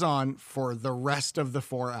goes on for the rest of the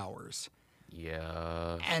 4 hours.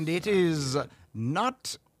 Yeah. And it is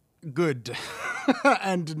not good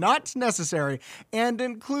and not necessary, and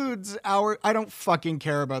includes I don't fucking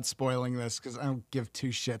care about spoiling this because I don't give two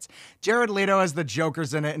shits. Jared Leto has the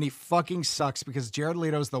Joker's in it, and he fucking sucks because Jared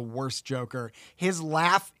Leto is the worst Joker. His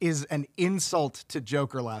laugh is an insult to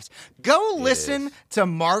Joker laughs. Go listen to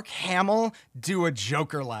Mark Hamill do a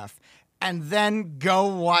Joker laugh, and then go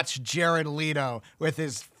watch Jared Leto with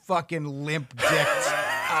his fucking limp dick.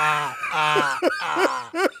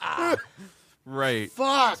 Right.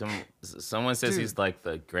 Fuck. Someone says Dude. he's like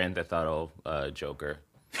the Grand Theft Auto Joker.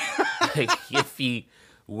 Like, if he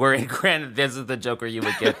were in Grand, this is the Joker you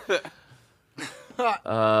would get.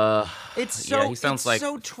 It's so he sounds it's like-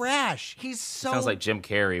 so trash. He's so Sounds like Jim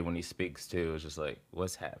Carrey when he speaks too. It's just like,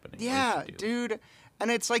 what's happening? What yeah, is he doing? dude.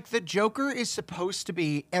 And it's like the Joker is supposed to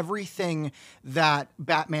be everything that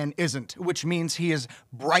Batman isn't, which means he is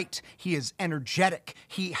bright, he is energetic,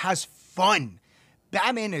 he has fun.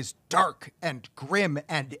 Batman is dark and grim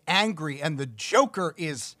and angry, and the Joker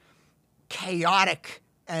is chaotic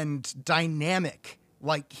and dynamic.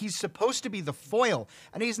 Like, he's supposed to be the foil,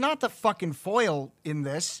 and he's not the fucking foil in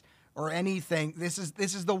this or anything. This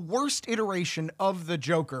is the worst iteration of the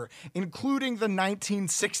Joker, including the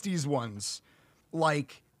 1960s ones.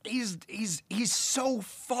 Like, he's so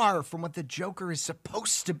far from what the Joker is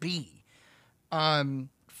supposed to be.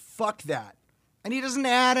 Fuck that. And he doesn't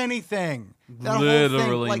add anything. That whole thing,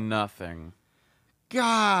 Literally like, nothing.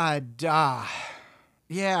 God, yeah.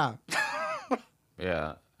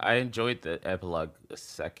 Yeah, I enjoyed the epilogue the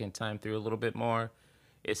second time through a little bit more.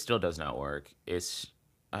 It still does not work.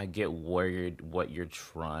 I get what you're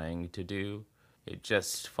trying to do. It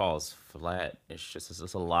just falls flat.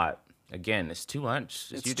 It's a lot. Again, it's too much.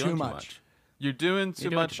 It's you too doing much. You're doing too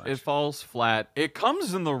doing much. too much. It falls flat. It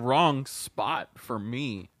comes in the wrong spot for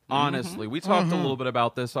me, honestly. We talked a little bit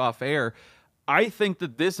about this off air. I think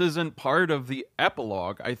that this isn't part of the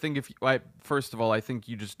epilogue. I think first of all, I think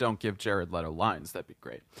you just don't give Jared Leto lines. That'd be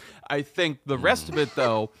great. I think the rest of it,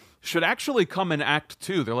 though, should actually come in Act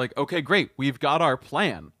 2. They're like, okay, great. We've got our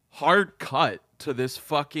plan. Hard cut to this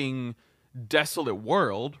fucking desolate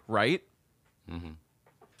world, right?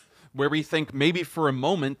 Where we think maybe for a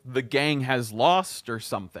moment the gang has lost or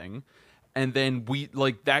something, and then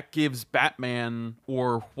that gives Batman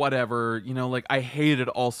or whatever, like, I hated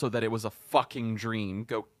also that it was a fucking dream.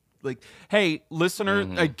 Go, like, hey, listener,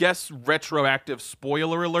 I guess retroactive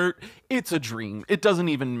spoiler alert, it's a dream. It doesn't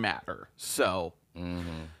even matter. So.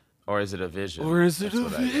 Or is it a vision? Or is it That's a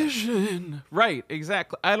what I get. vision? Right,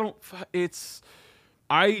 exactly. I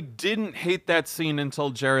didn't hate that scene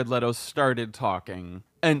until Jared Leto started talking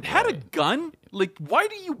and had a gun. Like, why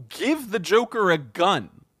do you give the Joker a gun?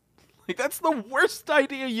 Like, that's the worst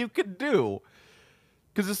idea you could do.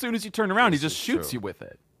 Because as soon as you turn around, he just is shoots true. you with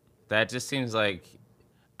it. That just seems like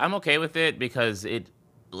I'm okay with it because it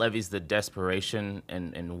levies the desperation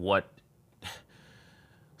and what.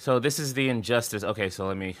 So this is the injustice. Okay, so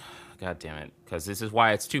let me. God damn it, because this is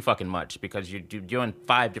why it's too fucking much. Because you're doing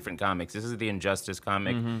 5 different comics. This is the Injustice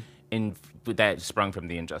comic, that sprung from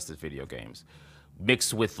the Injustice video games,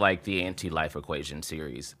 mixed with like the Anti-Life Equation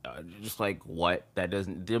series. Just like what that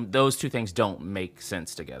doesn't. Those two things don't make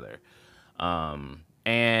sense together.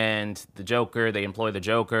 And the Joker, they employ the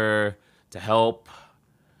Joker to help.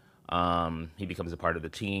 He becomes a part of the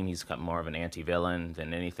team. He's more of an anti-villain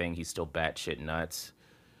than anything. He's still batshit nuts.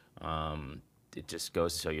 It just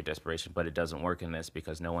goes to show your desperation, but it doesn't work in this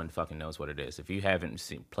because no one fucking knows what it is. If you haven't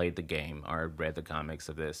played the game or read the comics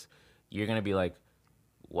of this, you're gonna be like,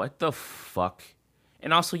 what the fuck?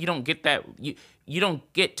 And also, you don't get that. You don't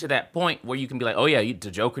get to that point where you can be like, oh yeah, the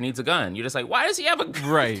Joker needs a gun. You're just like, why does he have a gun?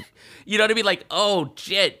 Right. You know what I mean? Like, oh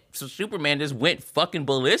shit, so Superman just went fucking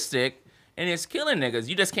ballistic and is killing niggas.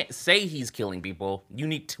 You just can't say he's killing people.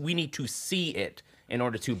 We need to see it in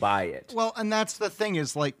order to buy it. Well, and that's the thing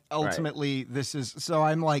is like ultimately this is so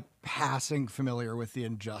I'm like passing familiar with the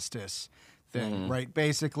Injustice thing, right?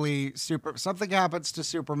 Basically, something happens to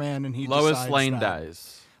Superman and he Lois decides Lane that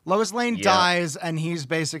dies. Lois Lane Yeah. dies, and he's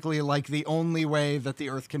basically like the only way that the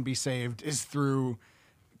Earth can be saved is through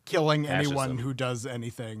killing anyone Fascism. who does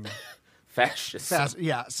anything. Fascist.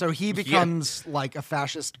 Yeah, so he becomes like a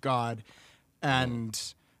fascist god, and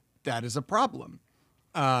that is a problem.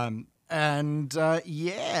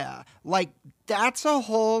 Yeah, like that's a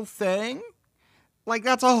whole thing. Like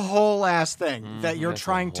that's a whole ass thing that you're that's a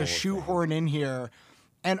trying to whole shoehorn in here.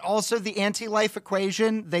 And also the anti-life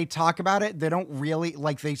equation, they talk about it. They don't really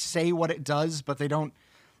like they say what it does, but they don't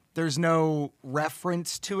there's no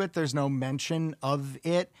reference to it. There's no mention of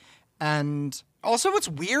it. And also what's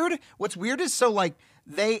weird is so like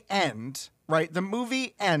they end, right? The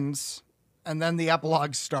movie ends and then the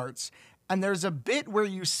epilogue starts. And there's a bit where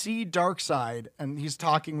you see Darkseid and he's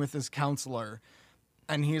talking with his counselor.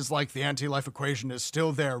 And he's like, the anti-life equation is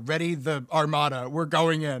still there. Ready the armada. We're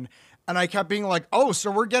going in. And I kept being like, oh,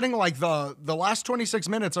 so we're getting like the last 26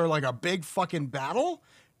 minutes are like a big fucking battle?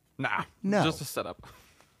 Nah. No. Just a setup.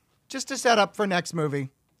 Just to set up for next movie.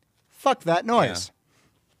 Fuck that noise.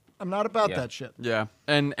 I'm not about Yeah. that shit. Yeah.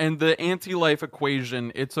 And the anti-life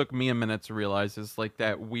equation, it took me a minute to realize is like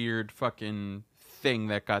that weird fucking thing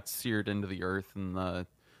that got seared into the earth in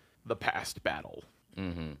the past battle.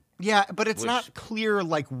 Yeah, but it's not clear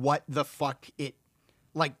like what the fuck it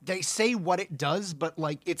like they say what it does, but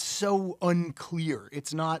like it's so unclear.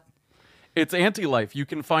 It's not It's anti-life. You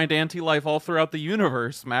can find anti-life all throughout the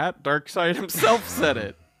universe, Matt. Darkseid himself said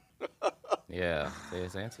it. Yeah,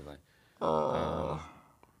 there's anti-life.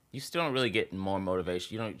 You still don't really get more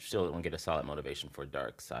motivation. You still don't get a solid motivation for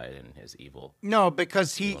Darkseid and his evil. No,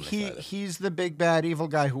 because on the side. he's the big bad evil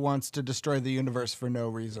guy who wants to destroy the universe for no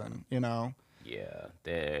reason, you know? Yeah,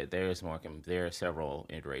 there is more. There are several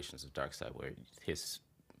iterations of Darkseid where his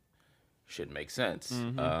should make sense.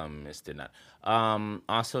 This did not.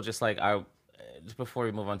 Also, just like just before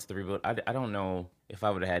we move on to the reboot, I don't know if I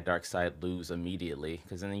would have had Darkseid lose immediately,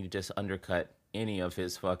 because then you just undercut any of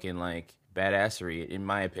his fucking like badassery, in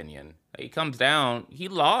my opinion. He comes down, he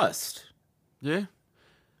lost. Yeah.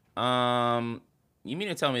 You mean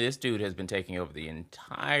to tell me this dude has been taking over the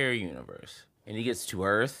entire universe, and he gets to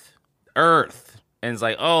Earth, and it's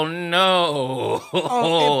like, oh no!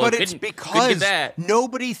 But it's couldn't get because that.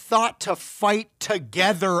 nobody thought to fight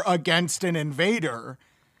together against an invader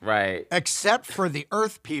Right. except for the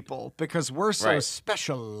Earth people because we're so Right.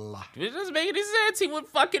 special. It doesn't make any sense. He would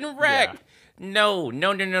fucking wreck. No.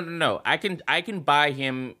 I can buy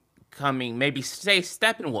him coming. Maybe say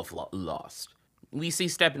Steppenwolf lost. We see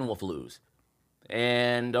Steppenwolf lose.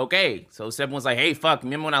 And okay, so Steppenwolf's like, hey, fuck,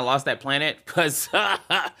 remember when I lost that planet? Because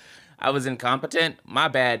I was incompetent? My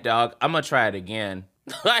bad, dog. I'm going to try it again.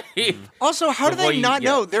 Also, how do Before they you- not yeah.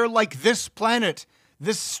 know? They're like, this planet,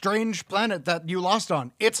 this strange planet that you lost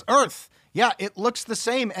on, it's Earth. Yeah, it looks the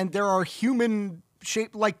same, and there are human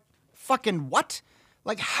shaped, like, fucking what?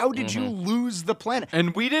 Like, how did you lose the planet?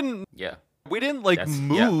 And we didn't Yeah. like That's-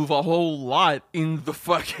 move a whole lot in the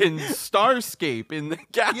fucking starscape in the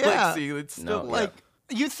galaxy. It's still No, Like,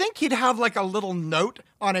 you think he'd have like a little note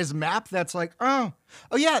on his map that's like, oh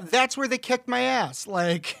yeah, that's where they kicked my ass.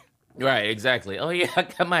 Like, Right, exactly. Oh, yeah, I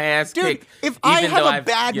got my ass dude, kicked. if I even have though a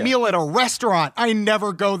bad yeah. meal at a restaurant, I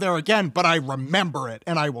never go there again, but I remember it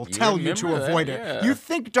and I will tell you to remember that, avoid it. yeah. You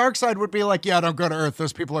think Darkseid would be like, yeah, don't go to Earth.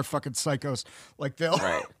 Those people are fucking psychos. Like, they'll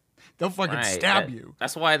Right. they'll fucking Right. stab That- you.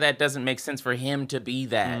 That's why that doesn't make sense for him to be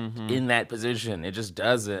that in that position. It just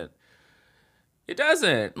doesn't. It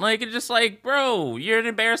doesn't. Like, it's just like, bro, you're an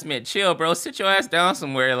embarrassment. Chill, bro. Sit your ass down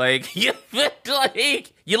somewhere. Like, you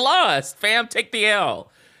lost, fam. Take the L.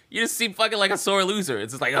 You just seem fucking like a sore loser.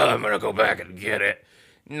 It's just like, oh, I'm gonna go back and get it.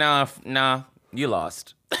 Nah, you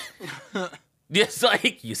lost. It's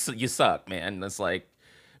like you suck, man. It's like,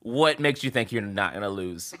 what makes you think you're not gonna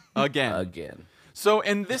lose again. So,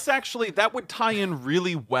 and this actually, that would tie in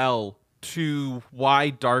really well to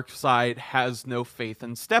why Darkseid has no faith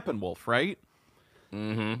in Steppenwolf, right?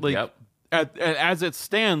 Mm-hmm. Like, Yep. as it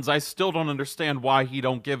stands, I still don't understand why he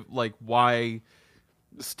don't give, like, why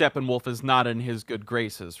Steppenwolf is not in his good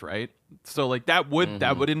graces, right? So, like, that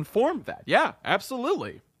would inform that. Yeah,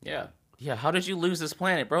 absolutely. Yeah. Yeah, how did you lose this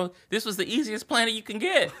planet, bro? This was the easiest planet you can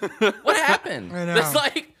get. What happened? I know. It's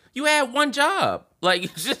like, you had one job. Like,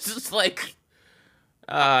 it's just like...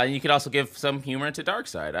 you could also give some humor to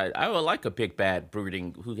Darkseid. I would like a big bad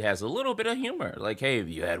brooding who has a little bit of humor. Like, hey,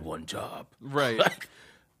 you had one job. Right. Like,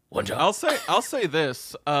 one job. I'll say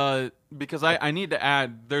this because I need to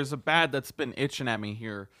add. There's a bad that's been itching at me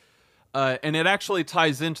here. And it actually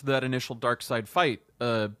ties into that initial Darkseid fight,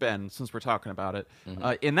 Ben, since we're talking about it.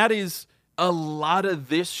 And that is, a lot of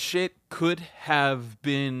this shit could have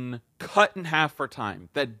been cut in half for time.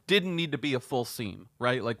 That didn't need to be a full scene,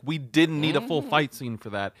 right? Like, we didn't need a full fight scene for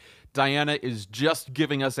that. Diana is just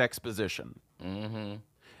giving us exposition.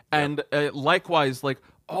 And likewise, like,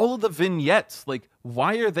 all of the vignettes, like,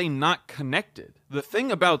 why are they not connected? The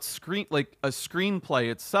thing about a screenplay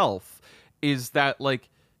itself is that, like,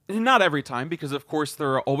 not every time, because of course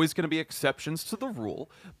there are always going to be exceptions to the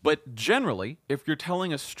rule, but generally, if you're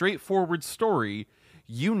telling a straightforward story,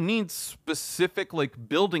 you need specific, like,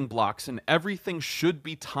 building blocks, and everything should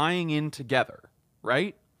be tying in together,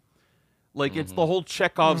 right? Like, it's the whole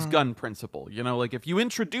Chekhov's gun principle, you know? Like, if you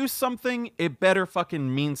introduce something, it better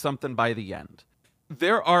fucking mean something by the end.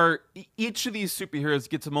 There are... Each of these superheroes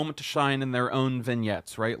gets a moment to shine in their own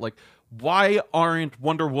vignettes, right? Like, why aren't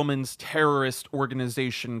Wonder Woman's terrorist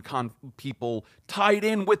organization people tied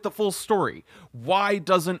in with the full story? Why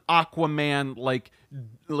doesn't Aquaman, like,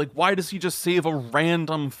 why does he just save a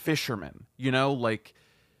random fisherman? You know, like,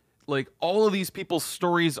 all of these people's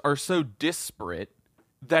stories are so disparate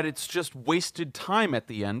that it's just wasted time at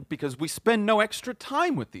the end because we spend no extra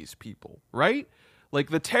time with these people, right? Like,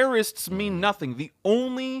 the terrorists mean nothing. The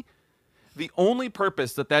only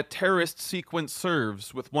purpose that terrorist sequence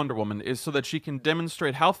serves with Wonder Woman is so that she can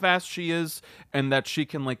demonstrate how fast she is and that she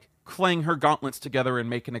can, like, clang her gauntlets together and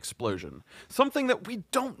make an explosion. Something that we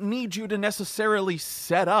don't need you to necessarily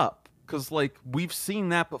set up, because, like, we've seen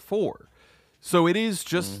that before. So it is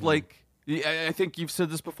just, like, I think you've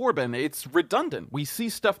said this before, Ben, it's redundant. We see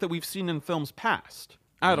stuff that we've seen in films past.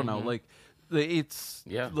 I don't know, like, it's,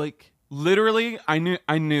 like, literally, I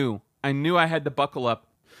knew I had to buckle up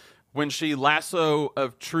when she lassoed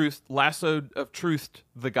of truth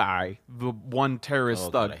the guy, the one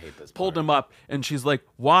terrorist thug, pulled him up, and she's like,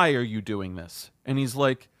 "Why are you doing this?" And he's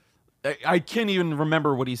like, I can't even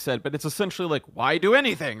remember what he said, but it's essentially like, "Why do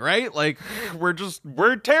anything, right? Like,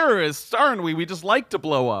 we're terrorists, aren't we? We just like to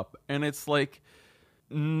blow up." And it's like,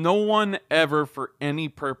 no one ever, for any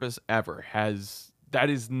purpose ever, that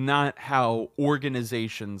is not how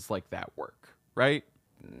organizations like that work, right?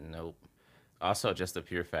 Nope. Also, just the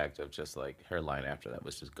pure fact of just, like, her line after that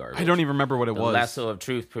was just garbage. I don't even remember what it was. The lasso of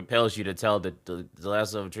truth compels you to tell the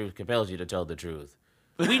lasso of truth compels you to tell the truth.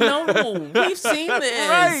 We know. We've seen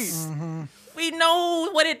this. Right. We know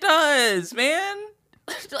what it does, man.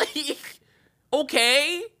 Like,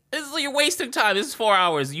 okay. You're wasting time. This is 4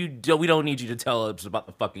 hours. We don't need you to tell us about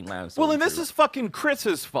the fucking lasso. Well, and this is fucking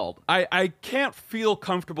Chris's fault. I can't feel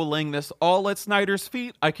comfortable laying this all at Snyder's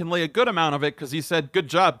feet. I can lay a good amount of it because he said, "Good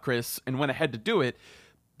job, Chris," and went ahead to do it.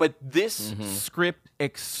 But this script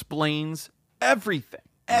explains everything.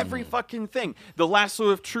 Every fucking thing. The lasso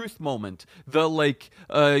of truth moment. The, like,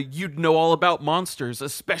 you'd know all about monsters,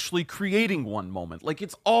 especially creating one moment. Like,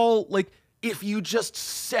 it's all, like, if you just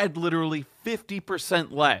said literally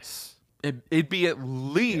 50% less, it'd be at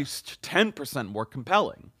least 10% more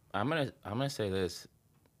compelling. I'm gonna say this,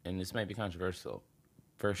 and this may be controversial,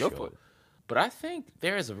 for Go sure. for it. But I think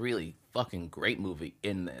there is a really fucking great movie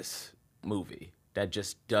in this movie that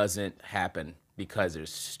just doesn't happen because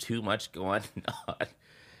there's too much going on.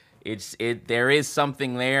 There is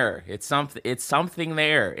something there. It's something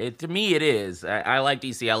there. To me, it is. I like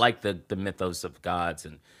DC. I like the mythos of gods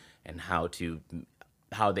and how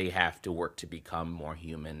they have to work to become more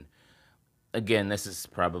human. Again, this is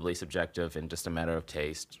probably subjective and just a matter of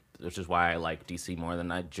taste, which is why I like DC more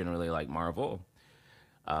than I generally like Marvel.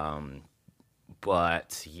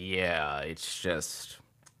 But yeah, it's just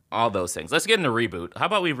all those things. Let's get into reboot. How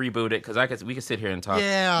about we reboot it? Because we can sit here and talk.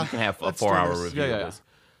 Yeah, we can have a let's do 4-hour this. review Yeah. of this.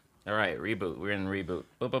 All right, reboot. We're in reboot.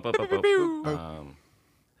 Boop, boop, boop, boop, boop.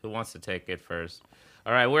 Who wants to take it first?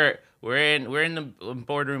 All right, we're in the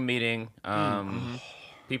boardroom meeting.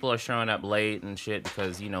 People are showing up late and shit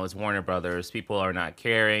because, you know, it's Warner Brothers. People are not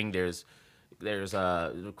caring. There's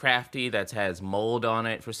Crafty that has mold on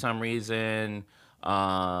it for some reason.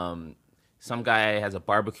 Some guy has a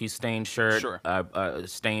barbecue stained shirt. Sure.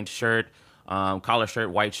 Stained shirt, collar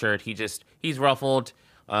shirt, white shirt. He's ruffled.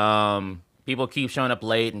 People keep showing up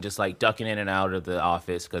late and just, like, ducking in and out of the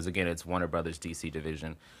office because, again, it's Warner Brothers DC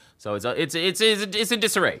division. So it's in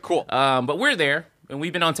disarray. Cool. But we're there and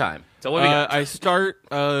we've been on time. So what we got? I start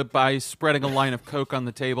by spreading a line of Coke on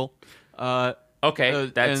the table. Okay.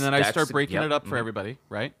 And then I start breaking it up for everybody,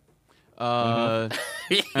 right? And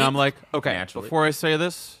I'm like, okay, Naturally. before I say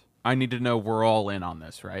this, I need to know we're all in on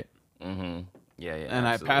this, right? Yeah. And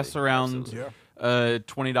I pass around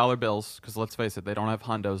 $20 bills, because let's face it, they don't have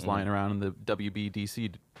hondos lying around in the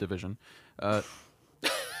WBDC division.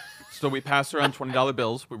 So we pass around $20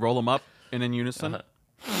 bills. We roll them up and in unison.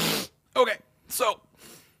 Okay, so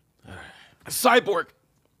Cyborg,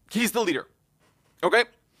 he's the leader. Okay,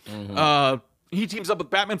 he teams up with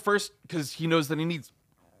Batman first because he knows that he needs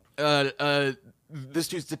this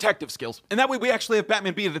dude's detective skills, and that way we actually have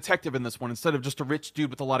Batman be a detective in this one instead of just a rich dude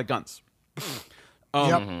with a lot of guns.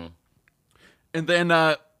 Yep. And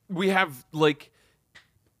then we have, like,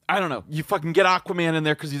 I don't know, you fucking get Aquaman in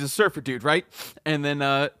there because he's a surfer dude, right? And then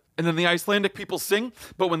the Icelandic people sing,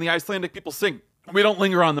 but when the Icelandic people sing, we don't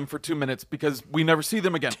linger on them for 2 minutes because we never see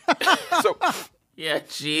them again. So Yeah,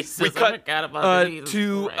 Jesus. we I cut forgot about these.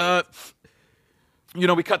 to Right.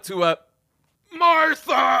 we cut to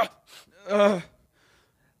Martha,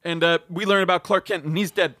 and we learn about Clark Kent, and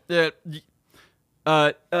he's dead.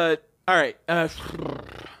 All right.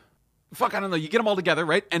 Fuck, I don't know. You get them all together,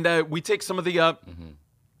 right? And we take some of the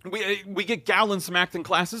we get Gal in some acting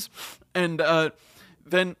classes, and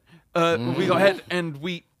then we go ahead and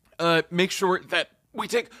we make sure that we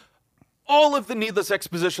take all of the needless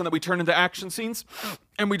exposition that we turn into action scenes,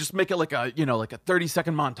 and we just make it like a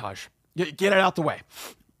 30-second montage. Get it out the way.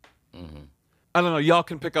 I don't know. Y'all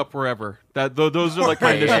can pick up wherever. Those are like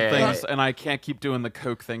my initial things, and I can't keep doing the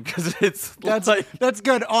Coke thing because it's That's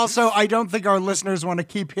good. Also, I don't think our listeners want to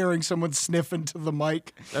keep hearing someone sniff into the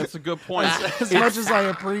mic. that's a good point. As much as I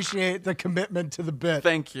appreciate the commitment to the bit.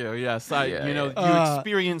 Thank you. Yes, you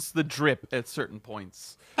experience the drip at certain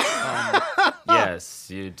points. Yes,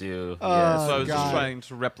 you do. So I was God. just trying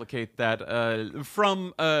to replicate that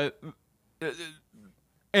from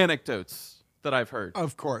anecdotes that I've heard.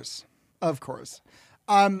 Of course.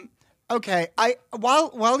 Okay.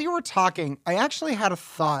 While you were talking, I actually had a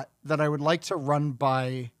thought that I would like to run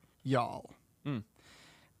by y'all. And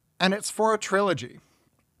it's for a trilogy.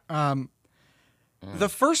 The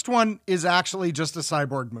first one is actually just a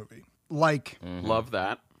Cyborg movie. Like, Love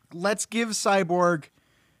that. let's give Cyborg,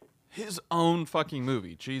 His own fucking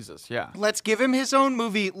movie. Jesus, yeah. let's give him his own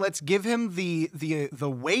movie. Let's give him the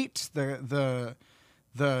weight, the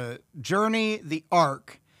journey, the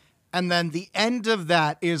arc. And then the end of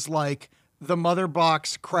that is like the mother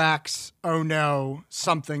box cracks. Oh no,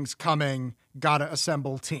 something's coming. Gotta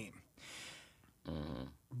assemble team.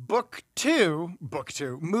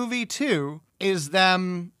 Movie two is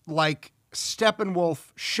them like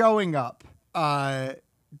Steppenwolf showing up,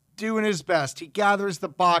 doing his best. He gathers the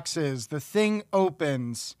boxes. The thing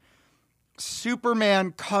opens.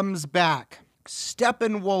 Superman comes back.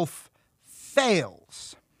 Steppenwolf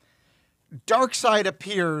fails. Darkseid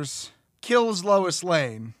appears, kills Lois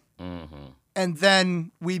Lane, and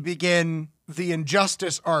then we begin the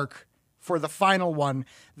Injustice arc for the final one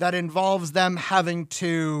that involves them having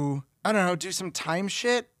to, I don't know, do some time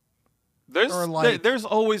shit. There's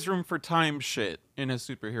always room for time shit in a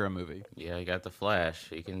superhero movie. Yeah, you got the Flash.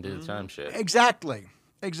 He can do the time shit. Exactly.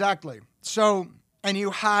 So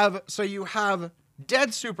you have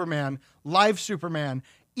dead Superman, live Superman,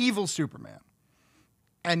 evil Superman.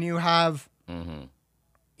 And you have the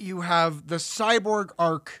Cyborg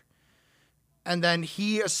arc, and then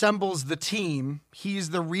he assembles the team.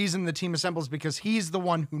 He's the reason the team assembles because he's the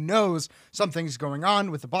one who knows something's going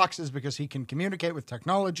on with the boxes because he can communicate with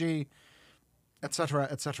technology, etc.,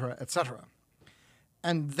 etc., etc.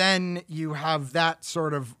 And then you have that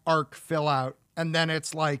sort of arc fill out, and then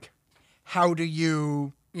it's like, how do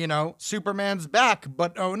you, Superman's back,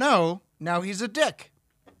 but oh no, now he's a dick.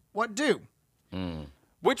 What do?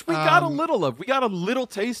 Which we got a little of. We got a little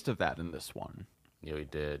taste of that in this one. Yeah, we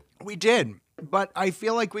did. We did, but I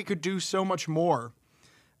feel like we could do so much more.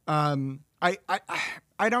 I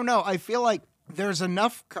don't know. I feel like there's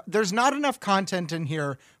not enough content in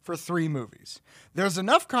here for 3 movies. There's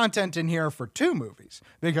enough content in here for 2 movies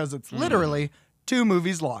because it's literally 2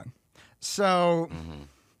 movies long. So,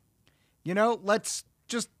 let's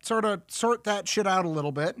just sort of sort that shit out a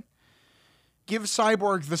little bit. Give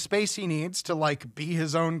Cyborg the space he needs to be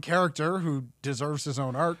his own character who deserves his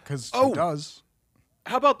own arc because he does.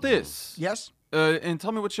 How about this? Yes. And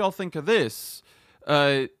tell me what y'all think of this.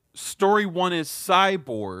 Story 1 is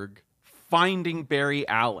Cyborg finding Barry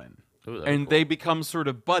Allen. Ooh, and they become sort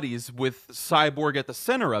of buddies with Cyborg at the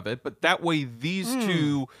center of it. But that way, these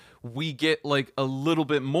two we get a little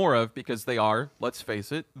bit more of because they are, let's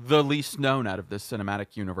face it, the least known out of this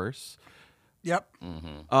cinematic universe. Yep.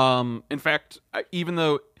 In fact, even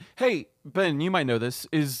though, hey, Ben, you might know this,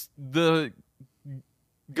 is the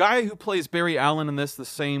guy who plays Barry Allen in this the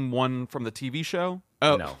same one from the TV show?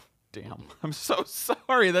 Oh, No. Damn. I'm so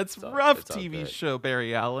sorry. That's rough it's all TV good. show,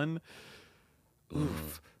 Barry Allen.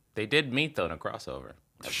 Oof. They did meet, though, in a crossover.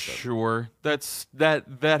 episode. Sure,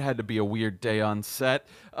 that had to be a weird day on set.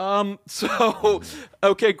 So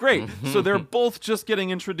okay, great. So they're both just getting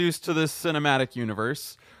introduced to this cinematic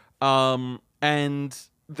universe, and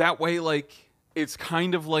that way, like, it's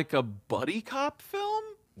kind of like a buddy cop film.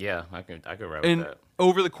 Yeah, I could write And with that.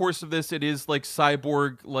 over the course of this, it is like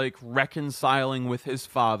Cyborg like reconciling with his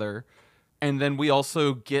father, and then we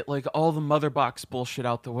also get like all the mother box bullshit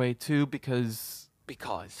out the way too, because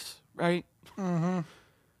right. I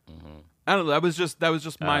don't know. That was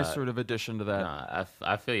just my sort of addition to that. Nah,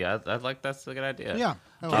 I feel you. I like that's a good idea. Yeah.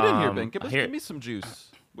 Get in here, Ben. here- Give me some juice.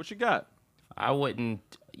 What you got? I wouldn't.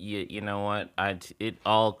 You know what? It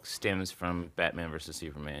all stems from Batman versus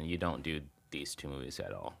Superman. You don't do these two movies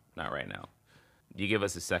at all. Not right now. You give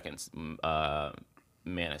us a second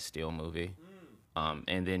Man of Steel movie,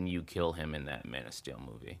 and then you kill him in that Man of Steel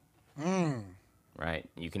movie. Right?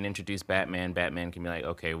 You can introduce Batman. Batman can be like,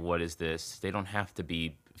 okay, what is this? They don't have to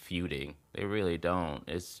be feuding. They really don't.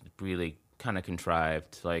 It's really kind of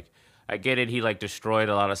contrived. Like, I get it. He like destroyed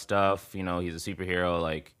a lot of stuff. You know, he's a superhero.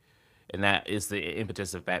 Like, and that is the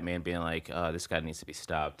impetus of Batman being like, this guy needs to be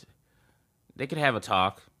stopped. They could have a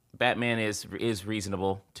talk. Batman is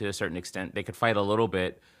reasonable to a certain extent. They could fight a little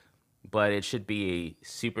bit, but it should be a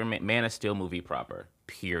Superman Man of Steel movie proper.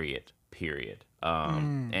 Period.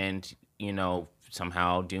 And you know,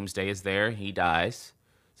 somehow Doomsday is there. He dies,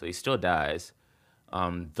 so he still dies.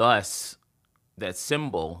 Thus, that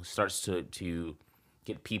symbol starts to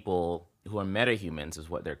get people who are metahumans, is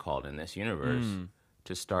what they're called in this universe,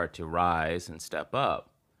 to start to rise and step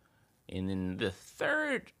up. And in the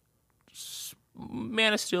third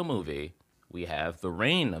Man of Steel movie, we have The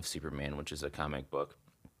Reign of Superman, which is a comic book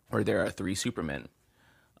where there are 3 Supermen.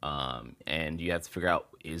 And you have to figure out,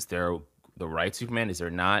 is there the right Superman? Is there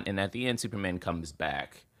not? And at the end, Superman comes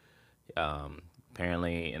back.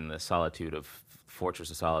 Apparently, in the solitude of Fortress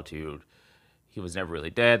of Solitude, he was never really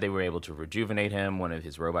dead. They were able to rejuvenate him. One of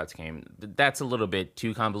his robots came. That's a little bit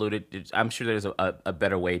too convoluted. I'm sure there's a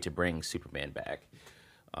better way to bring Superman back.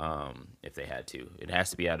 If they had to. It has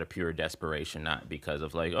to be out of pure desperation, not because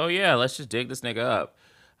of like, oh yeah, let's just dig this nigga up.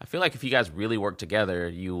 I feel like if you guys really worked together,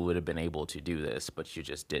 you would have been able to do this, but you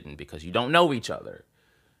just didn't because you don't know each other.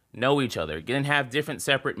 You can have different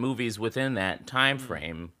separate movies within that time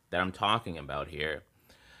frame that I'm talking about here.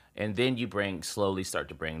 And then you slowly start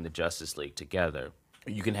to bring the Justice League together.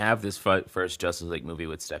 You can have this first Justice League movie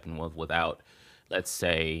with Steppenwolf without, let's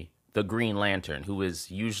say, the Green Lantern, who is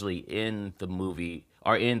usually in the movie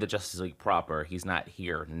or in the Justice League proper. He's not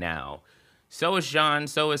here now. So is John.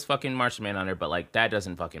 So is fucking Martian Manhunter. But like that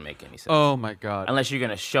doesn't fucking make any sense. Oh my god. Unless you're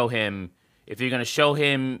gonna show him, if you're gonna show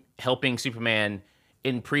him helping Superman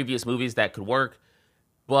in previous movies, that could work.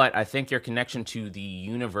 But I think your connection to the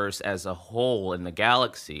universe as a whole in the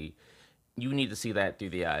galaxy, you need to see that through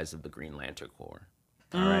the eyes of the Green Lantern Corps.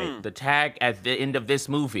 All right. The tag at the end of this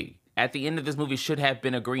movie, should have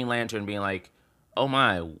been a Green Lantern being like, "Oh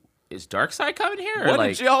my, is Darkseid coming here?" What or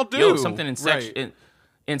did y'all do? Yo, something in Right.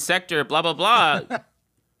 in sector blah blah blah.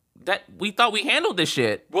 That we thought we handled this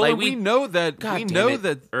shit. Well, like, and we know that God damn it,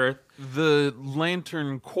 that Earth. the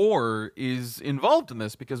Lantern Corps is involved in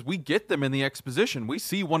this because we get them in the exposition. We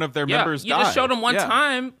see one of their members you die. just showed them one Yeah.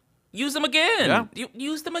 time. Use them again. Yeah.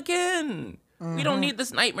 Use them again. We don't need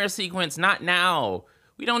this nightmare sequence. Not now.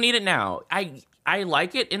 We don't need it now. I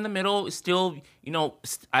like it in the middle. Still, you know,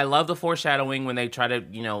 I love the foreshadowing when they try to,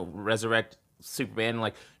 you know, resurrect Superman.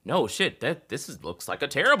 Like, no shit, looks like a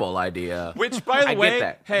terrible idea. Which, by the I get way,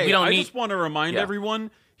 that. hey, We don't I need- just want to remind Yeah. everyone,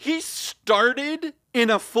 he started in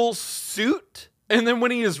a full suit, and then when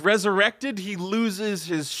he is resurrected, he loses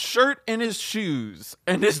his shirt and his shoes,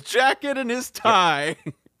 and his jacket and his tie.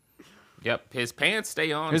 Yep, his pants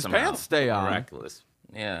stay on. His somehow. pants stay on. Miraculous.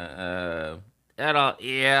 Yeah.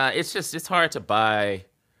 It's hard to buy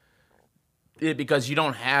it because you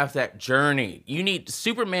don't have that journey.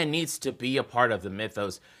 Superman needs to be a part of the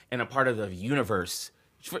mythos and a part of the universe.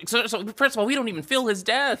 So first of all, we don't even feel his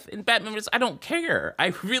death in Batman. I don't care.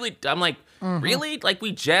 I'm like, really? Like,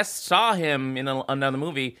 we just saw him in another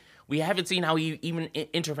movie. We haven't seen how he even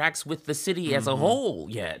interacts with the city as a whole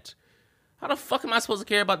yet. How the fuck am I supposed to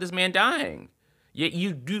care about this man dying? Yet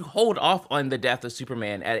you do hold off on the death of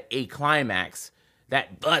Superman at a climax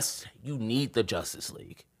that thus you need the Justice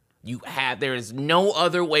League. There is no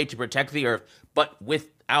other way to protect the Earth but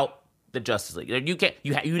without the Justice League.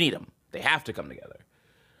 You need them. They have to come together.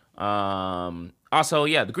 Also,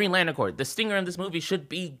 yeah, the Green Lantern Corps. The stinger in this movie should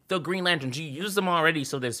be the Green Lanterns. You use them already,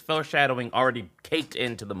 so there's foreshadowing already caked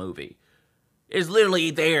into the movie. It's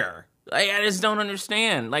literally there. I just don't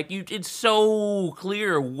understand. Like, it's so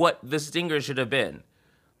clear what the stinger should have been.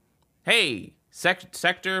 Hey,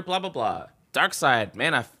 Sector, blah, blah, blah. Darkseid,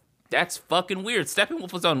 man, that's fucking weird.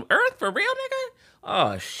 Steppenwolf was on Earth for real, nigga?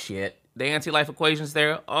 Oh, shit. The anti-life equation's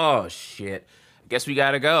there. Oh, shit. Guess we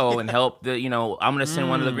gotta go and help I'm gonna send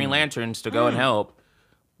one of the Green Lanterns to go and help.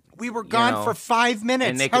 We were gone for 5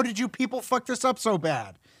 minutes. How did you people fuck this up so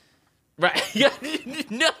bad? Right.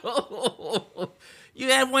 No. You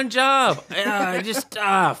had one job.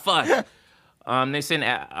 Fuck. They send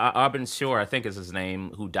Auburn Shore, I think is his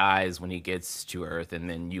name, who dies when he gets to Earth, and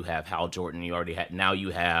then you have Hal Jordan. You already had. Now you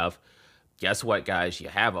have. Guess what, guys? You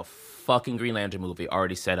have a fucking Green Lantern movie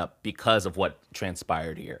already set up because of what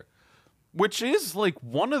transpired here. Which is like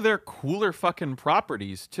one of their cooler fucking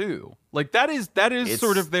properties too. Like that is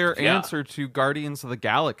sort of their answer to Guardians of the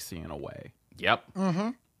Galaxy in a way. Yep. Mm-hmm.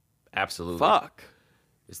 Absolutely. Fuck.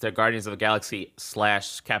 It's their Guardians of the Galaxy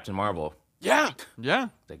 / Captain Marvel. Yeah.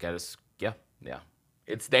 They got us. Yeah.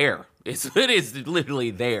 It's there. It is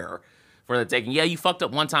literally there for the taking. Yeah, you fucked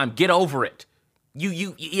up one time. Get over it.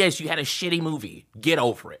 Yes, you had a shitty movie. Get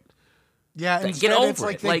over it. Yeah, get over it's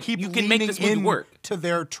like it. they Like, keep you can make this movie work to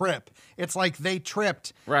their trip. It's like they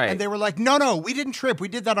tripped, right? And they were like, "No, we didn't trip. We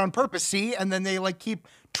did that on purpose." See, and then they like keep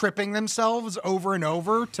tripping themselves over and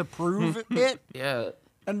over to prove it. Yeah,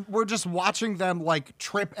 and we're just watching them like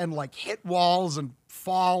trip and like hit walls and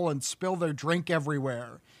fall and spill their drink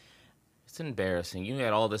everywhere. It's embarrassing. You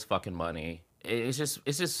had all this fucking money. It's just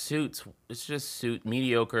suits. It's just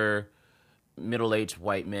mediocre middle-aged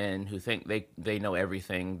white men who think they know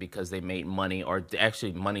everything because they made money, or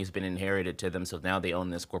actually money's been inherited to them, so now they own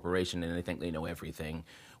this corporation and they think they know everything.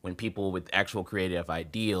 When people with actual creative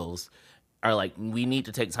ideals are like, we need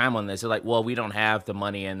to take time on this, they're like, well, we don't have the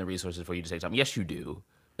money and the resources for you to take time. Yes, you do.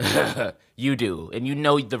 You do. And you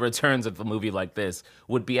know the returns of a movie like this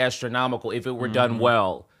would be astronomical if it were done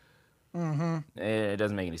well. Mm-hmm. It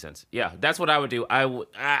doesn't make any sense. Yeah, that's what I would do.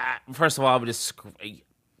 First of all, I would just...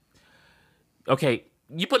 Okay,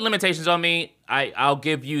 you put limitations on me. I'll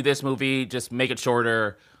give you this movie, just make it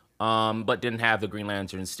shorter, but didn't have the Green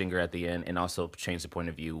Lantern stinger at the end, and also change the point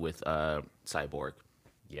of view with Cyborg.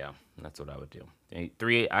 Yeah, that's what I would do.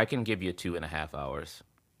 3, I can give you 2.5 hours.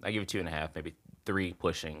 I give you 2.5, maybe 3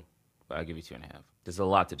 pushing, but I'll give you 2.5. There's a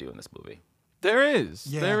lot to do in this movie. There is.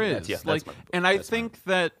 Yeah. There is. I think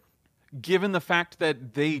that given the fact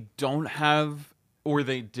that they don't have, or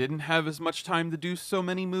they didn't have as much time to do so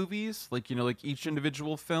many movies, like each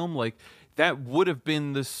individual film, like that would have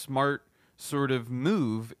been the smart sort of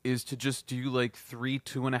move, is to just do like 3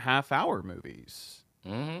 2.5 hour movies.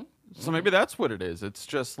 Mm-hmm. So maybe that's what it is. It's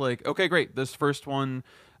just like, okay, great. This first one,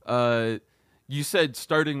 you said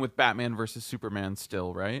starting with Batman versus Superman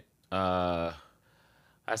still, right?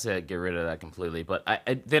 I said get rid of that completely, but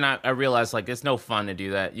then I realized like it's no fun to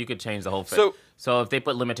do that. You could change the whole thing. So if they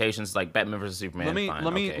put limitations like Batman versus Superman,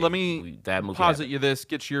 let me posit you this,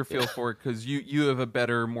 get your feel for it, because you have a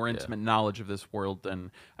better, more intimate knowledge of this world than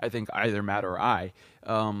I think either Matt or I.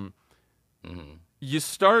 You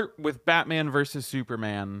start with Batman versus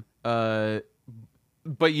Superman,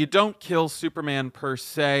 but you don't kill Superman per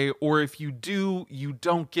se, or if you do, you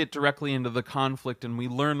don't get directly into the conflict, and we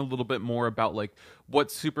learn a little bit more about like what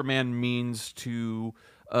Superman means to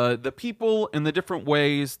the people and the different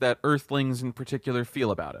ways that Earthlings in particular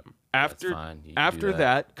feel about him. After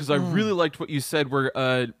that, because I really liked what you said,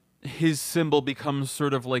 where his symbol becomes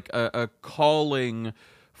sort of like a calling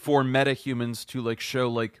for metahumans to like show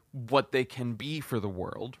like what they can be for the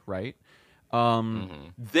world, right?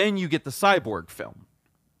 Then you get the Cyborg film.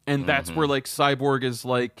 And that's where, like, Cyborg is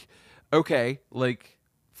like, okay, like,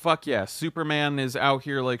 fuck yeah, Superman is out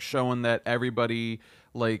here, like, showing that everybody,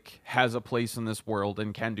 like, has a place in this world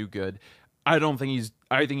and can do good. I think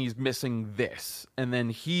he's missing this. And then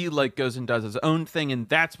he, like, goes and does his own thing, and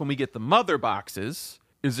that's when we get the mother boxes,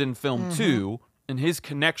 is in film 2, and his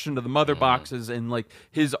connection to the mother boxes and, like,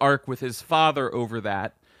 his arc with his father over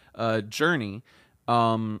that journey.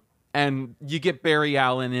 And you get Barry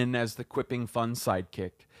Allen in as the quipping fun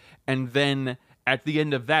sidekick. And then at the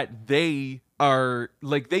end of that, they are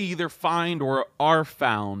like, they either find or are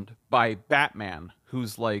found by Batman,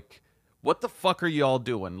 who's like, what the fuck are y'all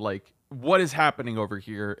doing? Like, what is happening over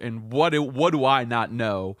here? And what do I not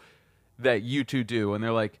know that you two do? And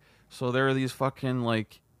they're like, so there are these fucking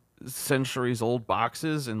like centuries old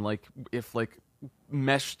boxes, and like, if like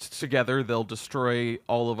meshed together, they'll destroy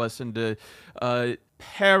all of us into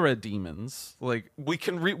parademons. Like, we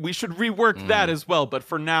should rework that as well, but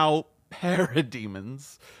for now,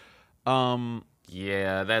 parademons.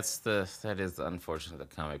 Yeah, that is unfortunate, the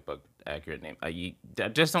comic book accurate name.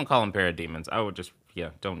 Just don't call them parademons. I would just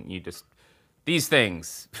these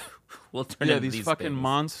things will turn into these fucking things.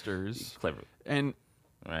 monsters. Clever. And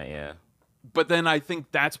right, yeah. But then I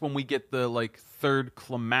think that's when we get the like third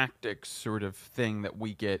climactic sort of thing that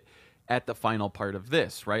we get at the final part of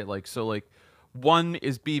this, right? Like, so like one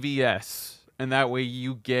is BVS, and that way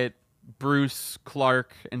you get Bruce,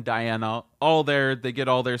 Clark, and Diana all there. They get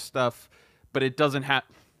all their stuff, but it doesn't have.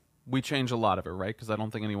 We change a lot of it, right? Because I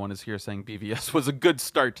don't think anyone is here saying BVS was a good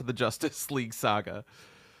start to the Justice League saga.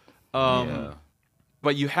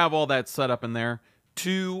 But you have all that set up in there.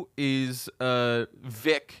 2 is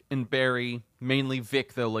Vic and Barry, mainly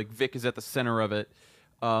Vic though. Like Vic is at the center of it,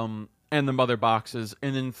 and the mother boxes.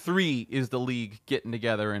 And then 3 is the League getting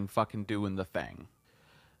together and fucking doing the thing.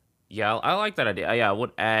 Yeah, I like that idea. Yeah, I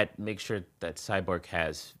would make sure that Cyborg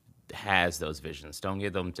has those visions. Don't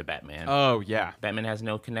give them to Batman. Oh yeah, Batman has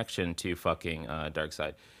no connection to fucking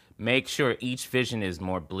Darkseid. Make sure each vision is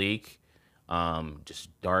more bleak, just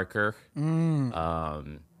darker.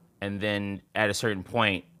 And then at a certain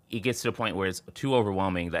point, it gets to the point where it's too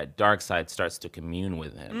overwhelming that Darkseid starts to commune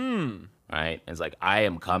with him. Right? And it's like, I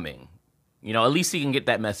am coming. You know, at least he can get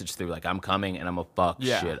that message through. Like, I'm coming and I'm going to fuck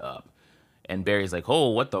shit up. And Barry's like, oh,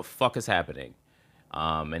 what the fuck is happening?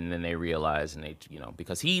 And then they realize, and they, you know,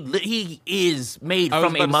 because he is made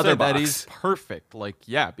from a mother box. That is perfect. Like,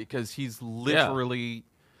 yeah, because he's literally. Yeah.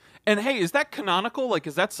 And hey, is that canonical? Like,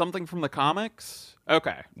 is that something from the comics?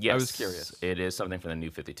 Okay. Yes. I was curious. It is something from the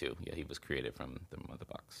New 52. Yeah, he was created from the mother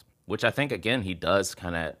box. Which I think, again, he does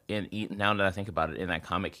kind of, now that I think about it, in that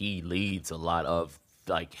comic, he leads a lot of,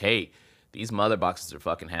 like, hey, these mother boxes are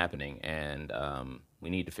fucking happening, and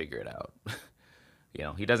we need to figure it out. You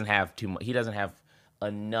know, he doesn't have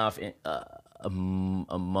enough a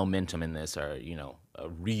momentum in this, or, you know, a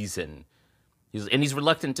reason. He's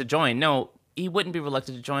reluctant to join. No, he wouldn't be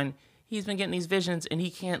reluctant to join. He's been getting these visions, and he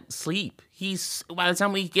can't sleep. By the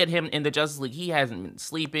time we get him in the Justice League, he hasn't been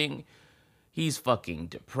sleeping. He's fucking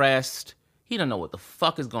depressed. He don't know what the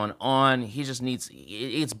fuck is going on. He just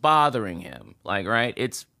it's bothering him. Like, right?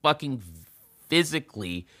 It's fucking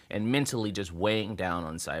physically and mentally just weighing down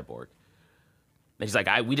on Cyborg. And he's like,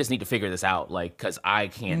 we just need to figure this out, like, because I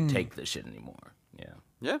can't take this shit anymore. Yeah.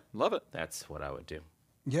 Yeah, love it. That's what I would do.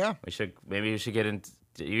 Yeah. Maybe we should get into,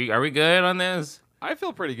 are we good on this? I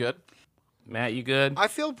feel pretty good. Matt, you good? I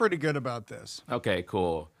feel pretty good about this. Okay,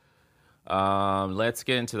 cool. Let's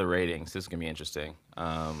get into the ratings. This is gonna be interesting.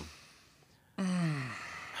 I'll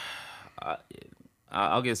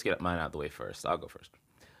just get mine out of the way first. I'll go first.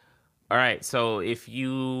 All right. So if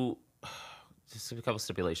you, just a couple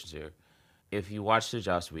stipulations here. If you watch the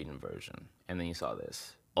Joss Whedon version and then you saw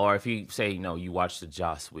this, or if you say no, you watched the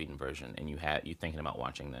Joss Whedon version and you're thinking about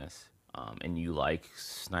watching this, and you like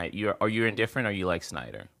Snyder, you're indifferent, or you like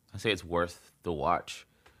Snyder, I say it's worth the watch.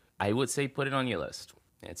 I would say put it on your list.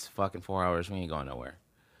 It's fucking 4 hours. We ain't going nowhere.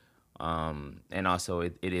 And also,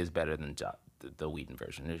 it is better than the Whedon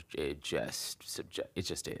version. It just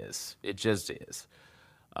is. It just is.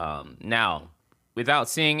 Now, without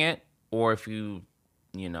seeing it, or if you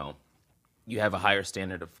have a higher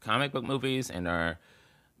standard of comic book movies and are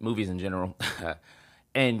movies in general,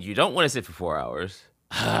 and you don't want to sit for 4 hours,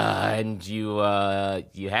 and you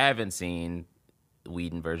haven't seen the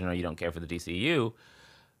Whedon version, or you don't care for the DCU,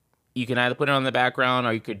 you can either put it on the background,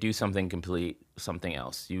 or you could do something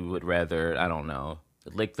else. You would rather, I don't know,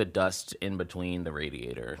 lick the dust in between the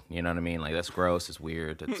radiator. You know what I mean? Like, that's gross. It's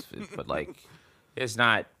weird. But like, it's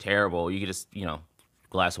not terrible. You could just,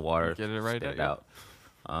 glass of water, get it right spit it out.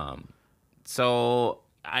 So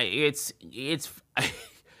it's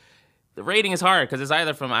the rating is hard because it's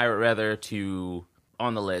either from I would rather to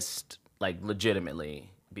on the list, like, legitimately,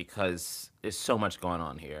 because there's so much going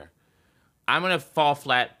on here. I'm gonna fall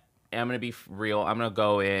flat. I'm gonna be real. I'm gonna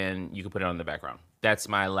go in. You can put it on the background. That's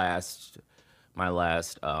my last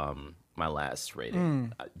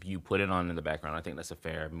rating. You put it on in the background. I think that's a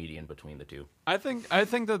fair median between the two. I think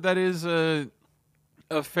that is a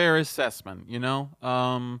fair assessment.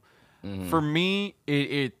 For me,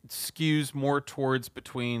 it skews more towards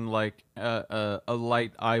between like a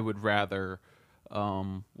light. I would rather,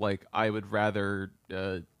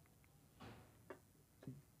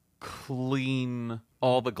 clean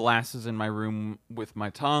all the glasses in my room with my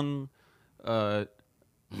tongue, to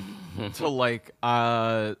like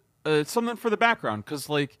something for the background, because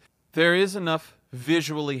like there is enough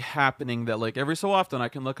visually happening that like every so often I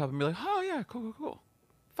can look up and be like, oh yeah, cool,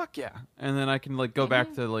 fuck yeah, and then I can like go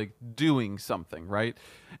back to like doing something, right?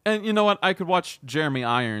 And you know what? I could watch Jeremy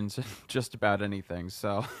Irons in just about anything.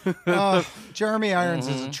 So Jeremy Irons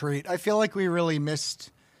is a treat. I feel like we really missed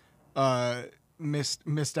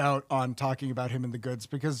out on talking about him in the goods,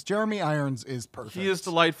 because Jeremy Irons is perfect. He is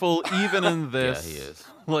delightful, even in this. Yeah, he is.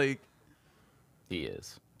 Like, he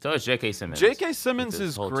is. So is J.K. Simmons. J.K. Simmons with his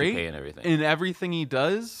is whole great toupee and everything. in everything he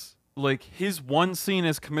does. Like, his one scene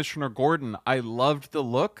as Commissioner Gordon, I loved the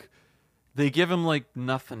look. They give him, like,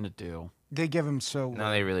 nothing to do. They give him so. No,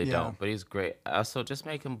 they really yeah. don't. But he's great. Also, just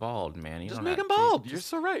make him bald, man. You Just don't make have him to- bald. just- You're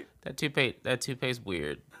so right. That toupee's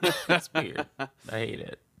weird. It's weird. I hate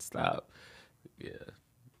it. Stop. Yeah.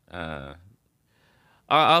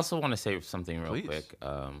 I also want to say something real Please. quick.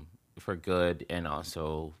 For good and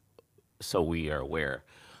also so we are aware.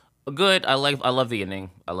 Good. I love the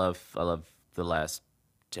ending. I love the last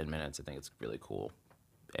 10 minutes. I think it's really cool.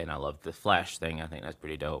 And I love the Flash thing. I think that's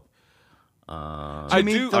pretty dope. Do you I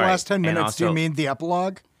mean do- the all right, last 10 and minutes? Do you also- mean the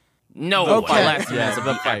epilogue? No, Okay. the last 10 minutes of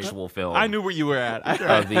the fight. actual film. I knew where you were at.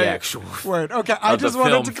 Of the actual Word. Okay, I Of the just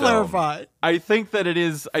wanted film to film. clarify. I think that it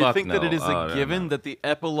is. I Fuck think that it no. is Oh, a no, given no. that the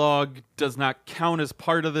epilogue does not count as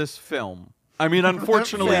part of this film. I mean,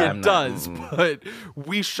 unfortunately, Yeah, it I'm not- does, but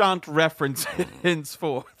we shan't reference it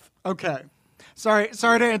henceforth. Okay. Sorry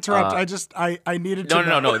to interrupt. I needed to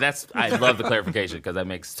know. No. I love the clarification because that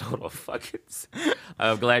makes total fucking sense.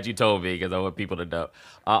 I'm glad you told me because I want people to know.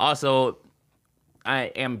 Also, I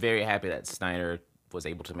am very happy that Snyder was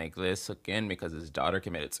able to make this again because his daughter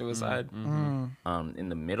committed suicide in the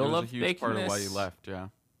It middle was a of huge making part of why this. you left. Yeah.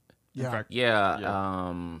 Yeah. fact,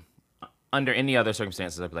 Yeah. Under any other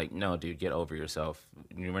circumstances, I'd be like, no, dude, get over yourself.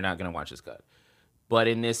 We're not going to watch this cut. But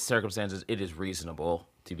in this circumstances, it is reasonable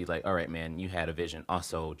to be like, all right, man, you had a vision.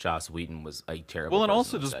 Also, Joss Whedon was a terrible Well, and person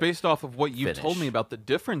also on just set. based off of what you told Finish. me about the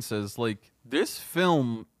differences, like this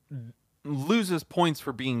film loses points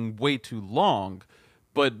for being way too long,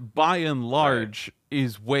 but by and large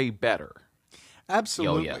is way better.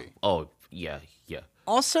 Absolutely. Oh, yeah.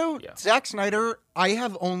 Also, Yeah. Zack Snyder, I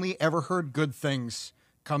have only ever heard good things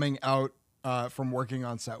coming out from working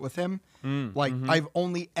on set with him. I've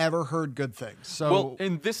only ever heard good things. So Well,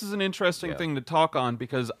 and this is an interesting Yeah. thing to talk on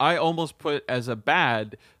because I almost put as a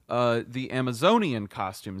bad the Amazonian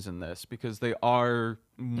costumes in this because they are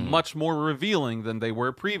much more revealing than they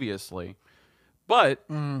were previously. But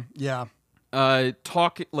yeah.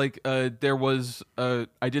 there was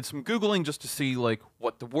I did some Googling just to see like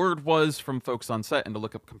what the word was from folks on set and to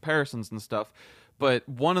look up comparisons and stuff. But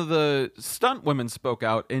one of the stunt women spoke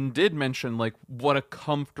out and did mention like what a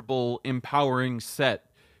comfortable, empowering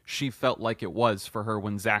set she felt like it was for her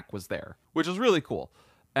when Zach was there, which is really cool.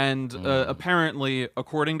 And apparently,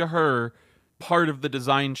 according to her, part of the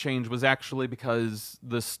design change was actually because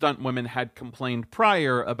the stunt women had complained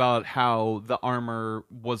prior about how the armor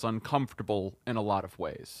was uncomfortable in a lot of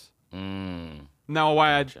ways. Now,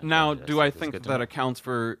 Gotcha. do I That's think good to that know. accounts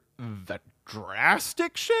for the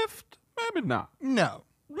drastic shift? Maybe not. No.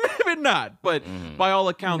 Maybe not. But by all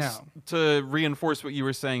accounts, No. to reinforce what you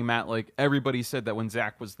were saying, Matt, like everybody said that when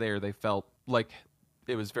Zach was there, they felt like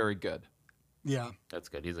it was very good. Yeah. That's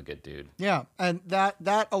good. He's a good dude. Yeah, and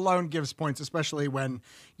that alone gives points, especially when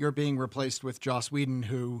you're being replaced with Joss Whedon,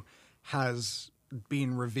 who has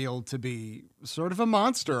been revealed to be sort of a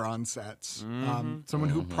monster on sets. Someone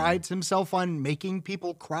who prides himself on making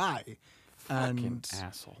people cry. Fucking And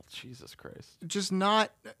asshole. Jesus Christ. just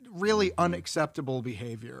not really unacceptable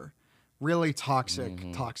behavior. Really toxic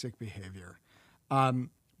behavior.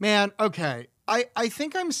 Man, okay. I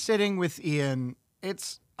think I'm sitting with Ian.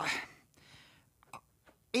 It's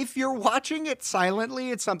if you're watching it silently,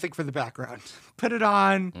 it's something for the background. Put it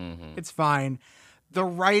on. It's fine. The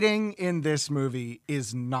writing in this movie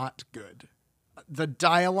is not good. The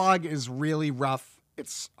dialogue is really rough.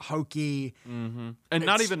 It's hokey. And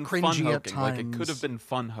not It's even fun cringy at hoking. Like it could times. have been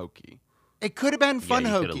fun hokey. It could have been fun you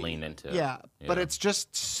hokey. coulda leaned into it. Yeah, but Yeah. it's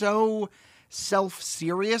just so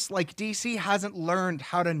self-serious. Like DC hasn't learned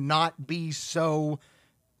how to not be so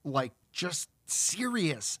like just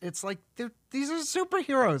serious. It's like these are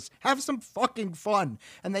superheroes. Have some fucking fun.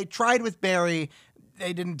 And they tried with Barry.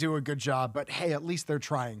 They didn't do a good job, but hey, at least they're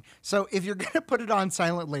trying. So if you're going to put it on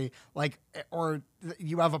silently, like, or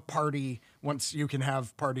you have a party once you can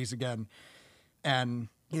have parties again, and,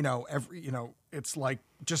 it's like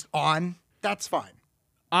just on, that's fine.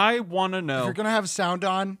 I want to If know. you're going to have sound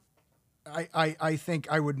on, I think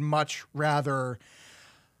I would much rather,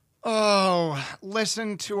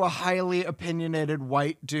 listen to a highly opinionated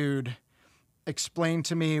white dude explain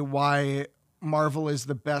to me why Marvel is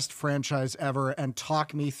the best franchise ever and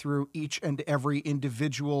talk me through each and every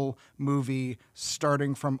individual movie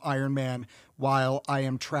starting from Iron Man while I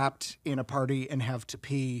am trapped in a party and have to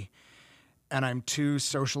pee and I'm too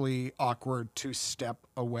socially awkward to step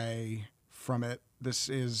away from it. This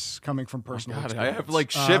is coming from personal God, I experience. have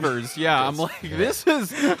like shivers. Yeah, I'm like, this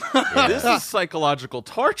is psychological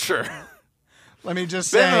torture. Let me just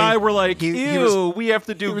say. Ben and I were like, he ew, was- we have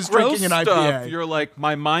to do he was gross drinking an stuff. IPA. You're like,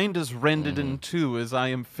 my mind is rended in two as I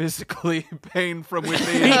am physically pained from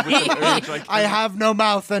within with an urge I I have no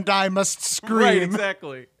mouth and I must scream. Right,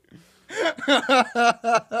 exactly.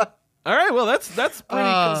 All right, well, that's pretty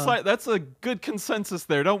concise. That's a good consensus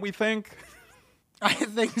there, don't we think? I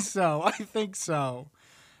think so. I think so.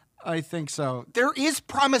 There is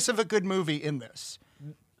promise of a good movie in this.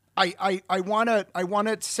 I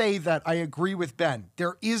wanna say that I agree with Ben.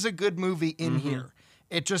 There is a good movie in here.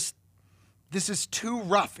 This is too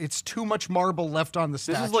rough. It's too much marble left on the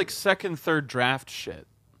statue. This is like second, third draft shit.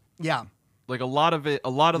 yeah. Like a lot of it, a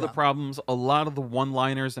lot of the problems, a lot of the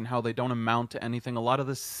one-liners and how they don't amount to anything, a lot of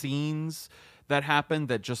the scenes that happen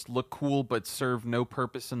that just look cool but serve no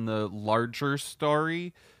purpose in the larger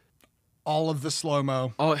story. All of the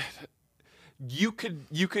slow-mo. Oh, you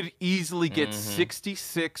could easily get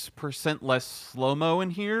 66% less slow-mo in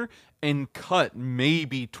here and cut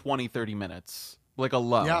maybe 20, 30 minutes, like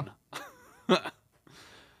alone. Yeah.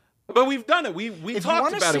 But we've done it. We If you talked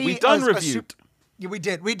wanna about it. see We've done a reviews. Yeah, we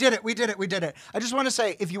did it. I just want to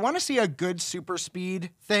say, if you want to see a good super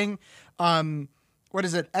speed thing, what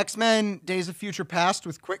is it? X-Men Days of Future Past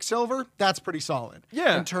with Quicksilver? That's pretty solid.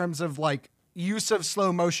 Yeah. In terms of like use of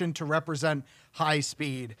slow motion to represent high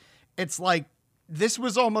speed. It's like this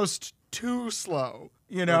was almost too slow,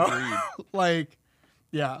 you know? Like,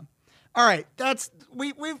 yeah. All right, that's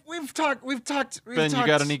we've talked. Ben, you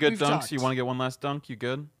got any good dunks? You want to get one last dunk? You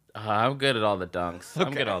good? I'm good at all the dunks.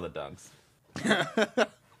 I'm good at all the dunks.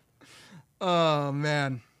 Oh,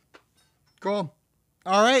 man. Cool.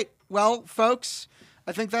 All right. Well, folks,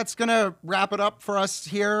 I think that's going to wrap it up for us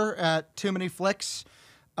here at Too Many Flicks.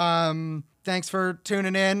 Thanks for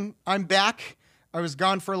tuning in. I'm back. I was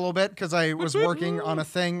gone for a little bit because I was working on a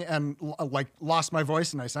thing and lost my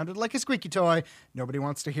voice and I sounded like a squeaky toy. Nobody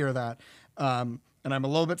wants to hear that. And I'm a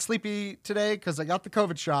little bit sleepy today because I got the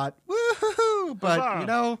COVID shot. Woohoo! But, you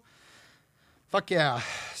know, fuck yeah.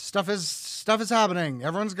 Stuff is happening.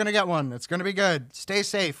 Everyone's going to get one. It's going to be good. Stay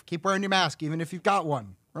safe. Keep wearing your mask, even if you've got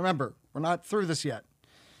one. Remember, we're not through this yet.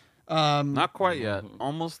 Not quite yet.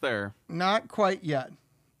 Almost there. Not quite yet.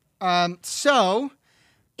 So,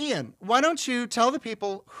 Ian, why don't you tell the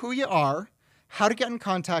people who you are, how to get in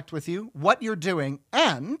contact with you, what you're doing,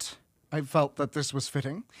 and I felt that this was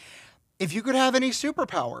fitting. If you could have any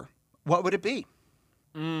superpower, what would it be?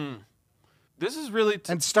 This is really...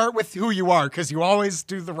 And start with who you are, because you always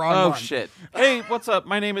do the wrong one. Oh, shit. Hey, what's up?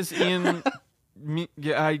 My name is Ian.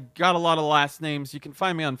 Yeah, I got a lot of last names. You can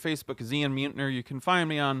find me on Facebook as Ian Mutner. You can find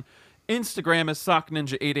me on Instagram as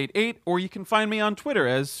SockNinja888, or you can find me on Twitter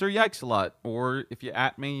as Sir Yikesalot. Or if you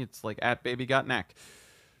at me, it's like at BabyGotNack.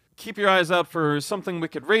 Keep your eyes out for Something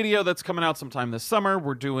Wicked Radio that's coming out sometime this summer.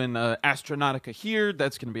 We're doing Astronautica here.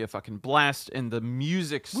 That's going to be a fucking blast, and the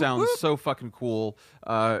music sounds so fucking cool.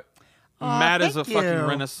 Matt is a thank fucking you.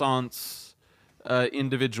 Renaissance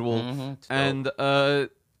individual, and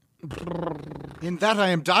In that I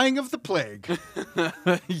am dying of the plague.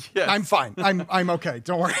 yes. I'm fine. I'm okay.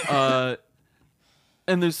 Don't worry.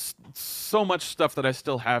 And there's so much stuff that I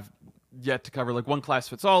still have yet to cover. Like One Class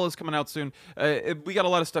Fits All is coming out soon. We got a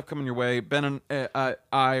lot of stuff coming your way. Ben and I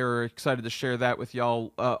are excited to share that with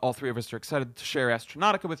y'all. All three of us are excited to share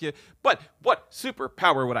Astronautica with you. But what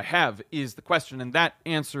superpower would I have is the question, and that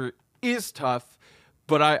answer is tough.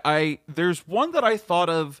 But I there's one that I thought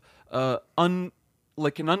of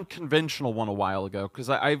like an unconventional one a while ago, because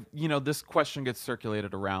I this question gets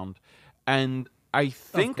circulated around, and I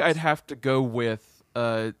think I'd have to go with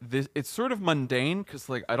this. It's sort of mundane because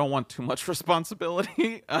like I don't want too much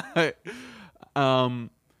responsibility. I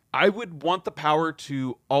would want the power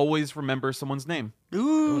to always remember someone's name.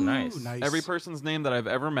 Ooh, nice. Every person's name that I've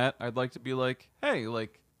ever met, I'd like to be like, hey,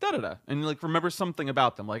 like da da da, and like remember something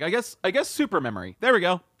about them. Like I guess super memory. There we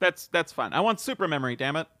go. That's fine. I want super memory.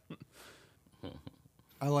 Damn it.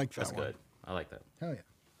 I like that That's one. good. I like that. Hell yeah.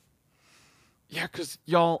 Yeah, because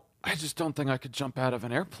y'all, I just don't think I could jump out of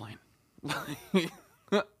an airplane.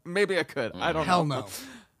 Maybe I could. I don't Hell know.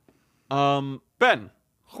 no. Ben,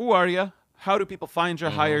 who are you? How do people find you,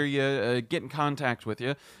 hire you, get in contact with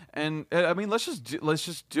you? And I mean, let's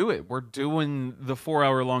just do it. We're doing the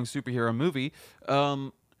 4-hour-long superhero movie.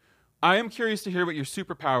 I am curious to hear what your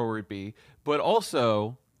superpower would be, but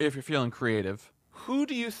also, if you're feeling creative, who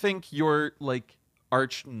do you think your like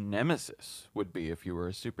arch nemesis would be if you were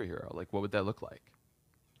a superhero? Like, what would that look like?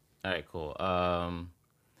 All right, cool. My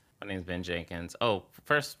name's Ben Jenkins. Oh,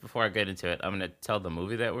 first, before I get into it, I'm gonna tell the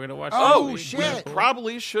movie that we're gonna watch. Oh, this week. shit. We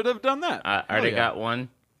probably should have done that. I already Hell yeah. got one.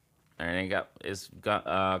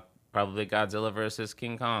 Probably Godzilla versus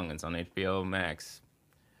King Kong. It's on HBO Max.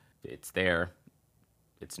 It's there.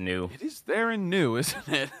 It's new. It is there and new, isn't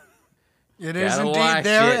it? It is Gotta indeed watch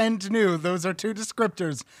there it. and new. Those are 2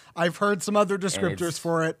 descriptors. I've heard some other descriptors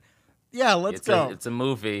for it. Yeah, let's go. It's a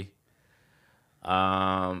movie.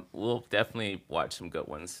 We'll definitely watch some good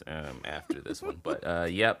ones after this one.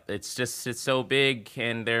 But yep, it's so big,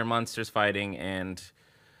 and they're monsters fighting, and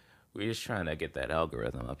we're just trying to get that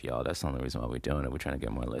algorithm up, y'all. That's the only reason why we're doing it. We're trying to get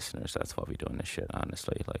more listeners. That's why we're doing this shit,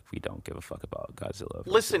 honestly. Like, we don't give a fuck about Godzilla.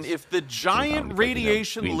 Listen, versus if the King Kong giant because,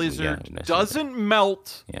 radiation lizard doesn't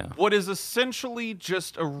melt what is essentially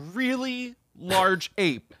just a really large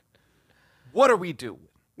ape, what are we doing?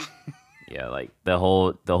 Yeah, like the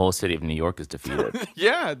whole city of New York is defeated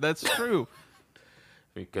Yeah, that's true.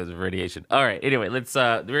 because of radiation. All right, anyway, let's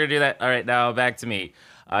we're gonna do that. All right, now back to me.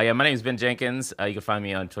 Yeah, my name is Ben Jenkins. You can find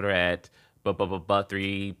me on Twitter at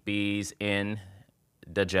 3Bs in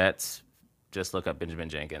the Jets. Just look up Benjamin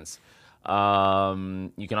Jenkins. You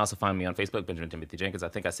can also find me on Facebook, Benjamin Timothy Jenkins. I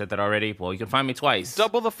think I said that already. Well, you can find me twice.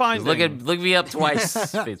 Double the finding. Look me up twice.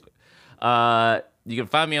 Facebook. You can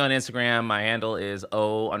find me on Instagram. My handle is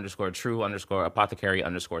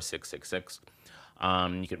O_true_apothecary_666.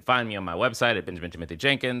 You can find me on my website at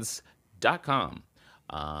BenjaminTimothyJenkins.com.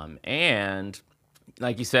 And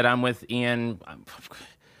like you said, I'm with Ian.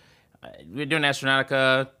 We're doing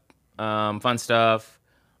Astronautica, fun stuff.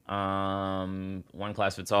 One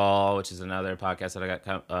Class Fits All, which is another podcast that I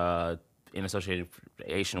got in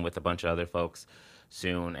association with a bunch of other folks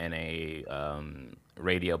soon, and a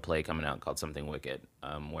radio play coming out called Something Wicked,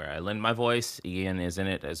 where I lend my voice. Ian is in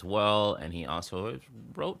it as well, and he also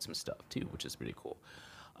wrote some stuff too, which is pretty cool.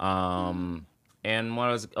 And what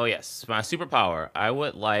was my superpower? I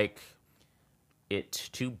would like it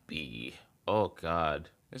to be, oh God,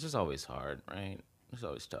 this is always hard, right? It's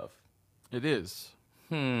always tough. It is.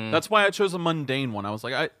 That's why I chose a mundane one. I was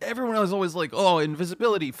like, everyone was always like, oh,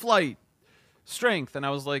 invisibility, flight, strength. And I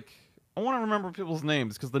was like, I want to remember people's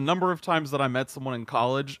names, because the number of times that I met someone in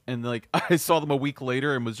college and like I saw them a week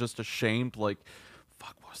later and was just ashamed, like,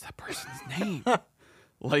 fuck, what was that person's name?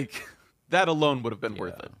 Like, that alone would have been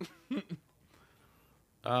worth it.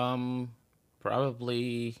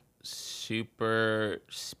 Probably super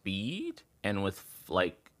speed, and with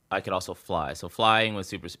like I could also fly. So flying with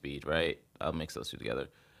super speed, right? I'll mix those two together.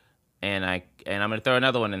 And I'm gonna throw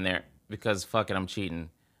another one in there because fuck it, I'm cheating.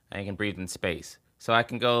 I can breathe in space. So I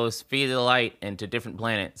can go speed of the light into different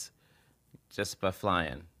planets just by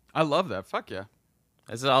flying. I love that. Fuck yeah.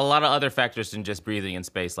 There's a lot of other factors than just breathing in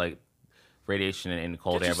space, like radiation and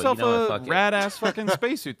cold Get air. yourself But you know what? a Fuck rad ass fucking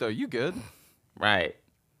spacesuit though. You good? Right.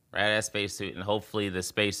 Rad-ass spacesuit, and hopefully the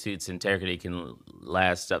spacesuit's integrity can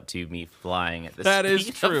last up to me flying at the That is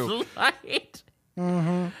speed true. of light.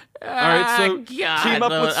 All right, so God. team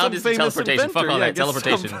up with I'll some just do famous teleportation. inventor. Fuck all that, get some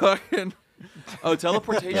teleportation. fucking- Oh,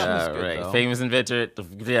 teleportation is good Right. though. Famous inventor.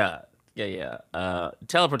 Yeah.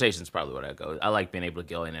 Teleportation's probably what I go. I like being able to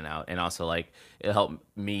go in and out, and also like it helped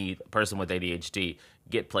me, a person with ADHD,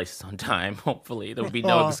 get places on time. Hopefully, there'll be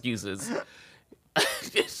no excuses.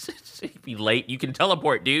 Be late. You can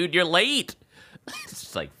teleport, dude. You're late. It's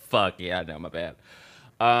just like fuck yeah. No, my bad.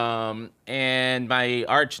 And my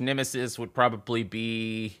arch nemesis would probably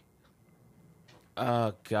be,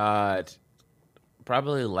 oh God,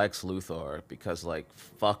 probably Lex Luthor, because like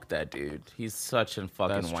fuck that dude. He's such a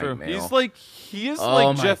fucking That's white true. male. He is Oh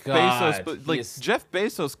like my Jeff God. Bezos, but He like is- Jeff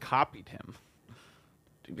Bezos copied him.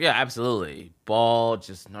 Yeah, absolutely. Bald,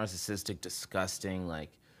 just narcissistic, disgusting.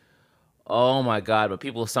 Like, oh my God. But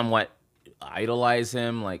people somewhat idolize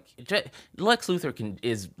him. Like, Lex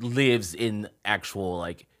Luthor lives in actual,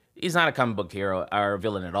 like, he's not a comic book hero or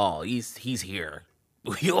villain at all. He's here.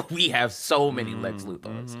 We have so many Lex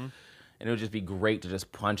Luthors. And it would just be great to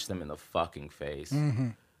just punch them in the fucking face.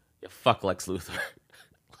 Yeah, fuck Lex Luthor.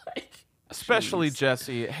 Like, Especially jeez.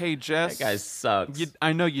 Jesse. Hey, Jess. That guy sucks.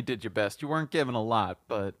 I know you did your best. You weren't given a lot,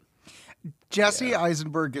 but Jesse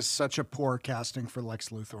Eisenberg is such a poor casting for Lex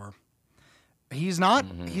Luthor. He's not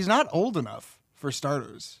old enough, for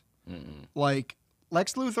starters. Like,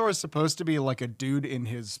 Lex Luthor is supposed to be like a dude in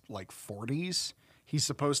his like 40s. He's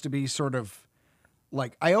supposed to be sort of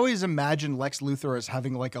like, I always imagine Lex Luthor as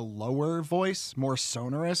having like a lower voice, more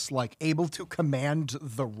sonorous, like able to command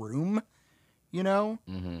the room, you know?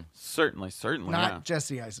 certainly, Not yeah.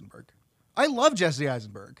 Jesse Eisenberg. I love Jesse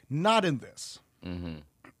Eisenberg. Not in this.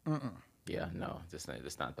 Yeah, no, that's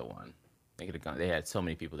not the one. They could have gone. They had so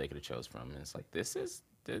many people they could have chose from, and it's like this is.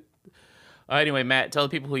 Anyway, Matt, tell the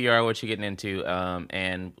people who you are, what you're getting into,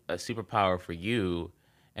 and a superpower for you,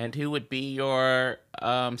 and who would be your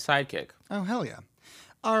sidekick. Oh, hell yeah.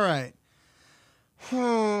 All right.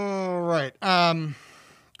 All right.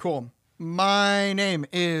 Cool. My name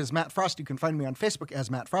is Matt Frost. You can find me on Facebook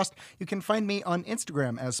as Matt Frost. You can find me on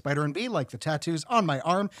Instagram as Spider and Bee, like the tattoos on my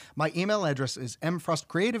arm. My email address is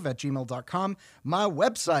mfrostcreative@gmail.com. My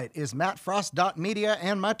website is mattfrost.media,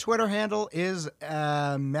 and my Twitter handle is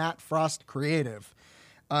mattfrostcreative.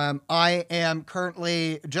 I am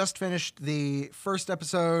currently just finished the first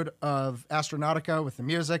episode of Astronautica with the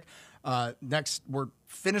music. Next, we're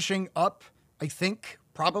finishing up, I think,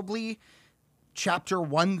 probably chapter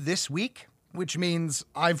 1 this week, which means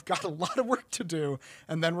I've got a lot of work to do,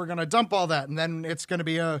 and then we're going to dump all that, and then it's going to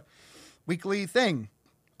be a weekly thing.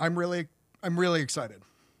 I'm really excited.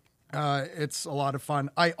 It's a lot of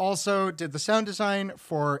fun. I also did the sound design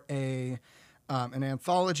for an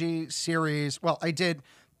anthology series. Well, I did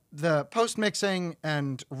the post-mixing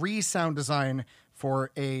and re-sound design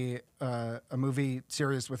for a movie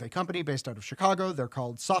series with a company based out of Chicago. They're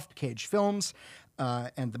called Soft Cage Films,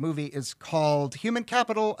 and the movie is called Human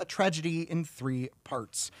Capital, A Tragedy in 3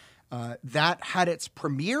 Parts. That had its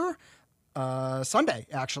premiere Sunday,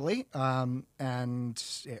 actually, and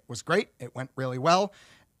it was great. It went really well,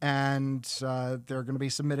 and they're going to be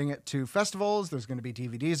submitting it to festivals. There's going to be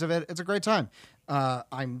DVDs of it. It's a great time.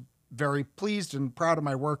 I'm very pleased and proud of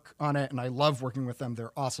my work on it, and I love working with them.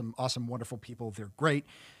 They're awesome, wonderful people. They're great.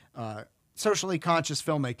 Socially conscious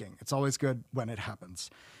filmmaking. It's always good when it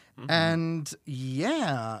happens. Mm-hmm. And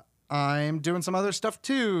yeah, I'm doing some other stuff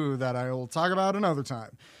too that I will talk about another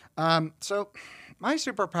time. So my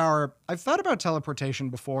superpower, I've thought about teleportation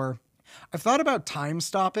before. I've thought about time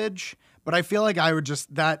stoppage, but I feel like I would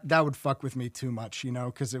just, that would fuck with me too much, you know,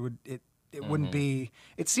 because it wouldn't be,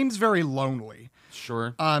 it seems very lonely.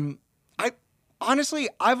 Sure. I've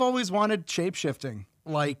always wanted shapeshifting.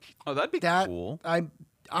 Like, oh, that'd be cool.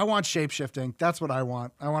 I want shapeshifting. That's what I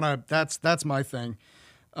want. That's my thing.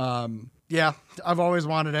 Yeah, I've always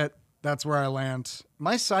wanted it. That's where I land.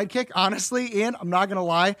 My sidekick, honestly, Ian, I'm not going to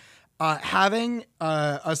lie, having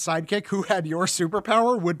a sidekick who had your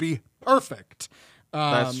superpower would be perfect.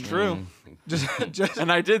 That's true. Just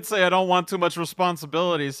and I did say I don't want too much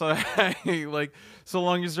responsibility, so so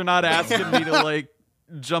long as you're not asking me to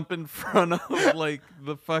jump in front of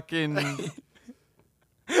the fucking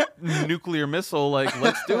nuclear missile,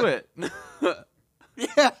 let's do it.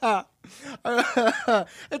 Yeah.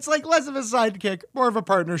 It's less of a sidekick, more of a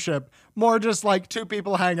partnership, more just two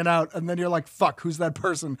people hanging out, and then you're like, fuck, who's that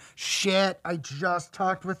person? Shit, I just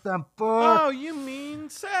talked with them. Oh, you mean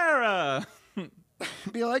Sarah?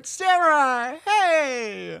 Be like, Sarah,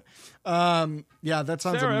 hey! Yeah, that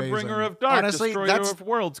sounds Sarah, amazing. bringer of dark, honestly, destroyer of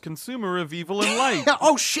worlds, consumer of evil and light.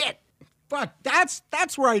 Oh, shit! Fuck, that's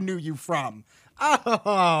where I knew you from.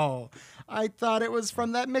 Oh, I thought it was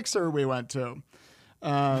from that mixer we went to.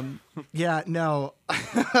 Yeah, no.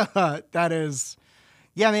 That is...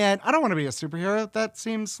 Yeah, man, I don't want to be a superhero. That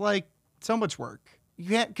seems like so much work.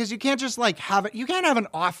 Because you can't just, have it... You can't have an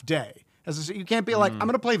off day. You can't be like, I'm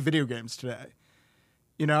going to play video games today.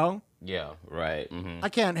 You know? Yeah, right. Mm-hmm. I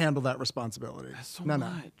can't handle that responsibility. That's so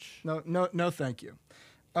much. No, thank you.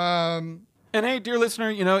 And hey, dear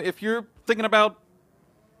listener, if you're thinking about,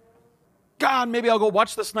 God, maybe I'll go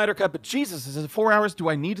watch the Snyder Cut, but Jesus, is it 4 hours? Do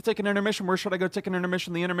I need to take an intermission? Where should I go take an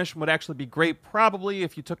intermission? The intermission would actually be great, probably,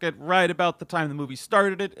 if you took it right about the time the movie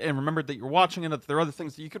started it and remembered that you're watching it, that there are other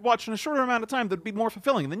things that you could watch in a shorter amount of time that would be more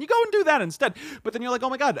fulfilling. And then you go and do that instead. But then you're like, oh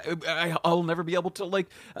my God, I'll never be able to,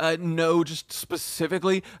 know just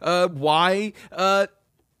specifically why...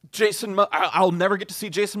 I'll never get to see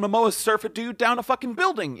Jason Momoa surf a dude down a fucking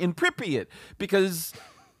building in Pripyat because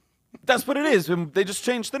that's what it is. And they just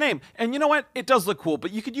changed the name. And you know what? It does look cool,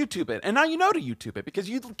 but you could YouTube it. And now you know to YouTube it because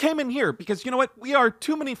you came in here because you know what? We are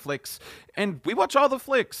Too Many Flicks and we watch all the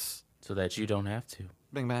flicks. So that you don't have to.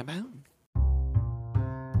 Bing, bang, bang.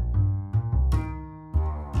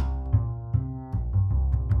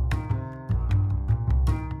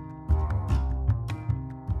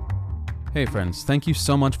 Hey friends, thank you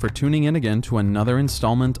so much for tuning in again to another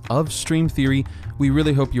installment of Stream Theory. We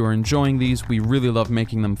really hope you are enjoying these. We really love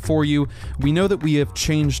making them for you. We know that we have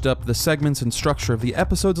changed up the segments and structure of the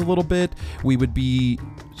episodes a little bit. We would be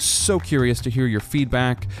so curious to hear your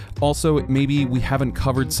feedback. Also, maybe we haven't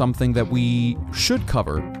covered something that we should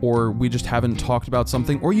cover, or we just haven't talked about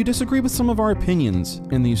something, or you disagree with some of our opinions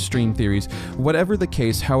in these Stream Theories. Whatever the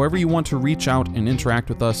case, however you want to reach out and interact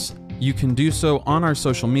with us, you can do so on our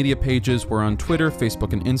social media pages. We're on Twitter,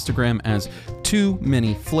 Facebook, and Instagram as Too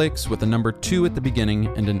Many Flicks with a number 2 at the beginning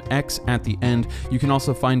and an X at the end. You can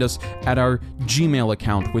also find us at our Gmail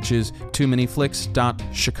account, which is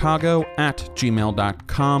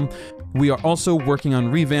toomanyflicks.chicago@gmail.com. We are also working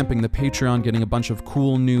on revamping the Patreon, getting a bunch of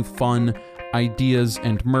cool, new, fun ideas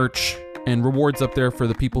and merch and rewards up there for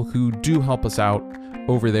the people who do help us out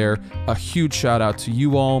over there. A huge shout out to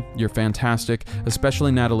you all. You're fantastic,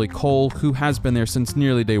 especially Natalie Cole, who has been there since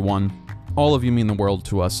nearly day one. All of you mean the world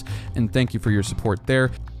to us, and thank you for your support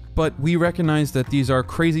there. But we recognize that these are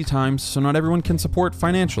crazy times, so not everyone can support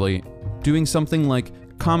financially. Doing something like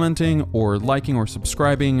commenting or liking or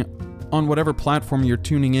subscribing on whatever platform you're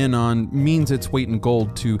tuning in on means its weight in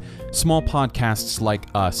gold to small podcasts like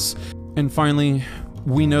us. And finally,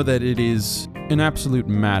 we know that it is an absolute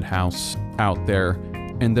madhouse out there,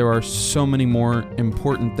 and there are so many more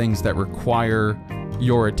important things that require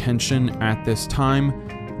your attention at this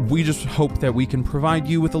time. We just hope that we can provide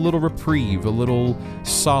you with a little reprieve, a little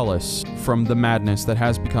solace from the madness that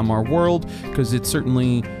has become our world, because it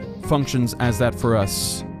certainly functions as that for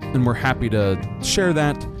us, and we're happy to share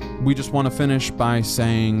that. We just want to finish by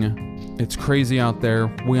saying, it's crazy out there,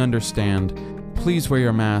 we understand. Please wear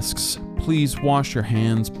your masks, please wash your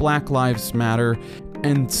hands, Black Lives Matter,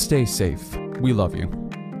 and stay safe. We love you.